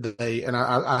thought that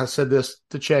I said this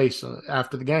to Chase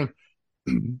after the game,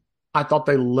 I thought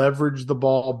they leveraged the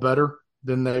ball better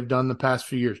than they've done the past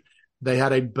few years. They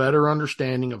had a better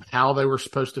understanding of how they were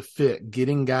supposed to fit,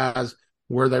 getting guys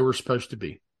where they were supposed to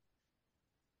be.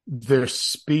 Their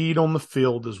speed on the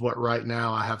field is what right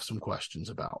now I have some questions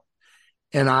about.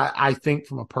 And I think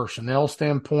from a personnel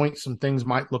standpoint, some things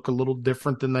might look a little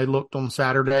different than they looked on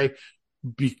Saturday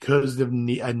because of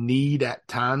a need at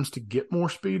times to get more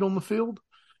speed on the field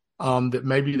that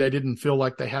maybe they didn't feel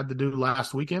like they had to do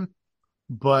last weekend.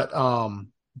 But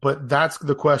that's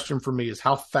the question for me, is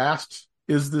how fast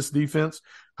is this defense?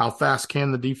 How fast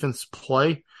can the defense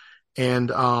play?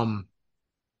 And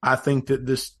I think that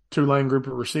this Tulane group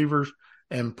of receivers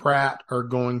and Pratt are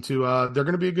going to they're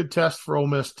going to be a good test for Ole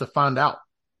Miss to find out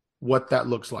what that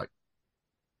looks like.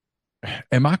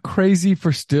 Am I crazy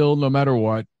for still, no matter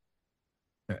what?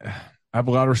 I have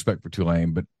a lot of respect for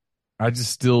Tulane, but I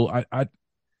just still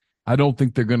I don't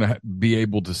think they're going to be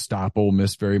able to stop Ole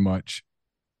Miss very much.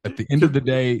 At the end of the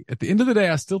day,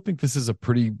 I still think this is a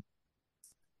pretty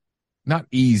not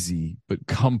easy but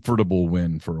comfortable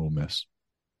win for Ole Miss.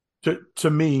 To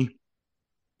me,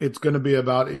 it's going to be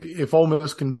about if Ole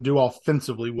Miss can do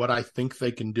offensively what I think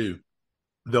they can do,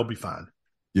 they'll be fine.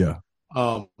 Yeah.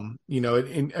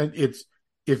 It's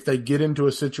if they get into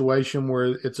a situation where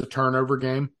it's a turnover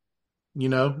game,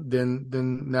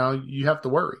 then now you have to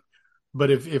worry. But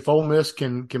if Ole Miss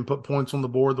can put points on the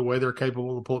board the way they're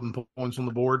capable of putting points on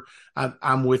the board,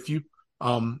 I'm with you.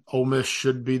 Ole Miss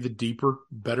should be the deeper,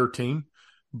 better team,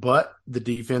 but the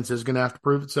defense is going to have to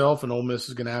prove itself, and Ole Miss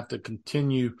is going to have to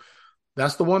continue.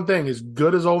 That's the one thing. As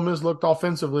good as Ole Miss looked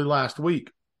offensively last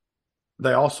week,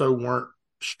 they also weren't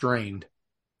strained.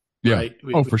 Yeah. Right?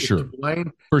 For sure.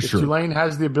 Tulane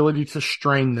has the ability to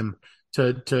strain them,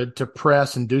 to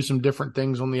press and do some different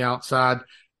things on the outside,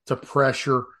 to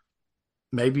pressure.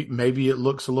 Maybe it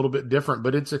looks a little bit different,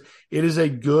 but it is a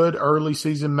good early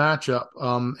season matchup.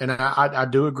 And I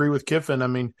do agree with Kiffin. I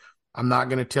mean, I'm not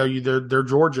going to tell you they're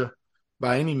Georgia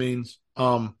by any means.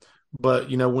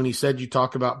 But when he said you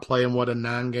talk about playing a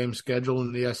 9-game schedule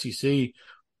in the SEC,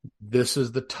 this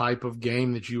is the type of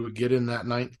game that you would get in that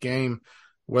 9th game,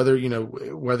 whether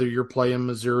you're playing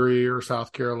Missouri or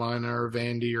South Carolina or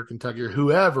Vandy or Kentucky or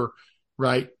whoever,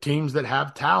 right? Teams that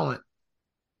have talent.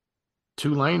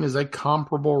 Tulane is a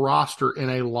comparable roster in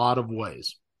a lot of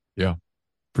ways. Yeah,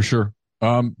 for sure.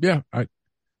 I mean,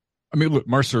 look,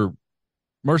 Mercer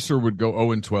would go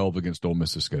 0-12 against Ole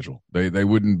Miss's schedule. They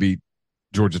wouldn't beat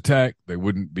Georgia Tech. They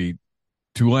wouldn't beat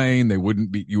Tulane. They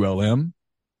wouldn't beat ULM.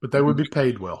 But they would be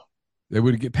paid well. They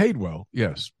would get paid well,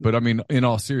 yes. But, I mean, in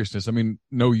all seriousness,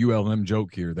 no ULM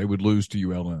joke here. They would lose to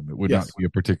ULM. It would not be a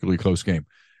particularly close game.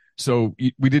 So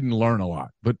we didn't learn a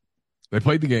lot. But they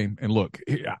played the game. And, look,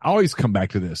 I always come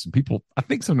back to this. And I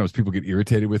think sometimes people get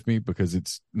irritated with me because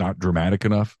it's not dramatic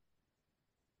enough.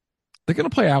 They're going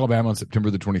to play Alabama on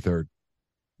September the 23rd.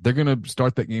 They're going to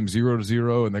start that game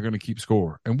 0-0, and they're going to keep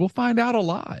score. And we'll find out a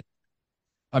lot.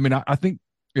 I mean, I think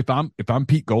if I'm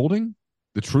Pete Golding,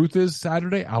 the truth is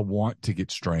Saturday, I want to get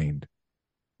strained.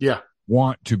 Yeah.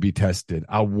 Want to be tested.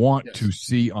 I want to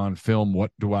see on film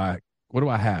what do I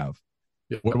have?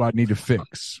 Yeah. What do I need to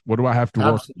fix? What do I have to work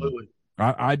on? Absolutely.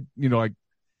 Like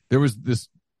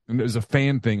there's a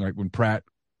fan thing, like when Pratt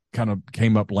kind of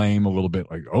came up lame a little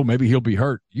bit, like, oh, maybe he'll be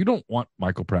hurt. You don't want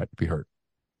Michael Pratt to be hurt.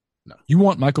 No. You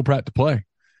want Michael Pratt to play.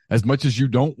 As much as you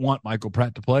don't want Michael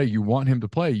Pratt to play, you want him to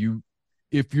play.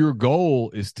 If your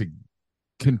goal is to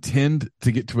contend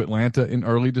to get to Atlanta in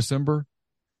early December,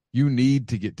 you need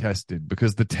to get tested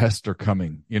because the tests are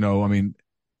coming.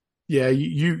 Yeah,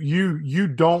 you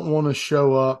don't want to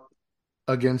show up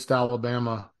against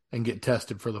Alabama and get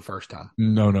tested for the first time.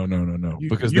 No.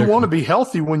 Because you want to be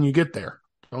healthy when you get there.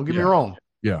 Don't get me wrong.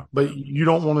 Yeah. But you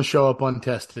don't want to show up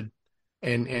untested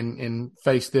and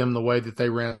face them the way that they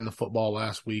ran the football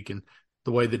last week and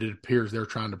the way that it appears they're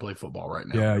trying to play football right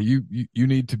now. Yeah, you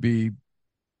need to be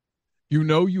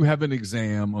you have an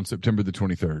exam on September the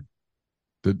 23rd.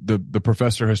 The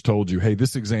professor has told you, hey,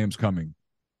 this exam's coming.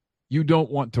 You don't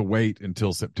want to wait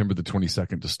until September the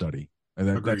 22nd to study.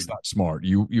 And that's not smart.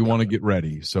 You want to get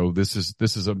ready. So this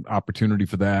is an opportunity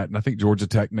for that. And I think Georgia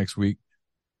Tech next week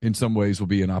in some ways will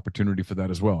be an opportunity for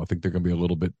that as well. I think they're going to be a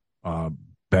little bit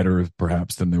better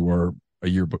perhaps than they were a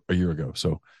year ago.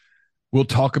 So we'll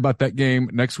talk about that game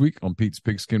next week on Pete's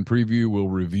Pigskin Preview. We'll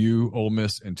review Ole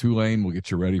Miss and Tulane. We'll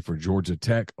get you ready for Georgia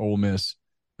Tech, Ole Miss,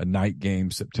 a night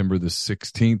game September the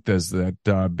 16th as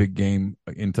that big game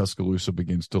in Tuscaloosa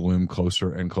begins to loom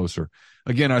closer and closer.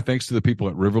 Again, our thanks to the people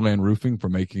at Riverland Roofing for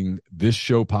making this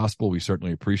show possible. We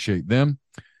certainly appreciate them.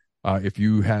 If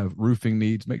you have roofing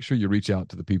needs, make sure you reach out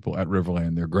to the people at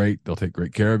Riverland. They're great. They'll take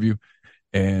great care of you.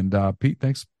 And Pete,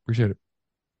 thanks. Appreciate it.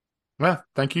 Well,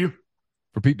 thank you.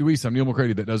 For Pete DeWeese, I'm Neil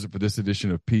McCready. That does it for this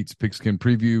edition of Pete's Pigskin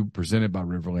Preview presented by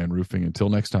Riverland Roofing. Until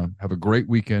next time, have a great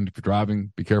weekend. If you're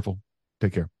driving, be careful.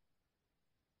 Take care.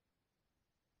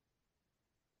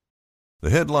 The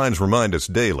headlines remind us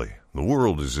daily the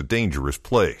world is a dangerous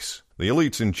place. The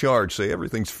elites in charge say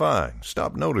everything's fine.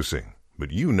 Stop noticing.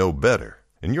 But you know better.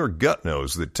 And your gut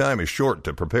knows that time is short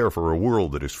to prepare for a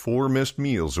world that is 4 missed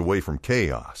meals away from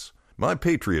chaos. My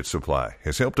Patriot Supply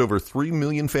has helped over 3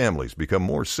 million families become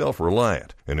more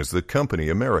self-reliant and is the company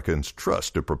Americans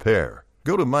trust to prepare.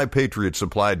 Go to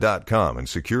MyPatriotSupply.com and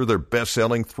secure their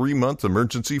best-selling 3-month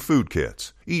emergency food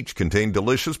kits. Each contain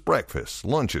delicious breakfasts,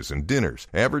 lunches, and dinners,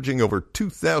 averaging over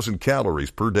 2,000 calories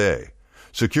per day.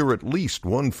 Secure at least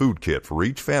 1 food kit for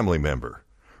each family member.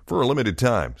 For a limited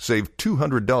time, save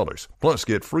 $200, plus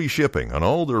get free shipping on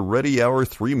all their Ready Hour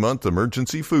 3-month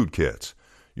emergency food kits.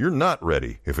 You're not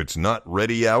ready if it's not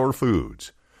Ready Hour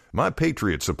Foods. My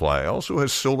Patriot Supply also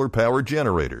has solar power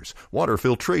generators, water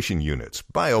filtration units,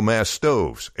 biomass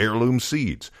stoves, heirloom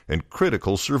seeds, and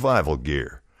critical survival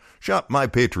gear. Shop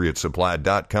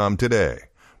MyPatriotSupply.com today.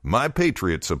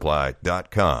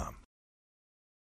 MyPatriotSupply.com.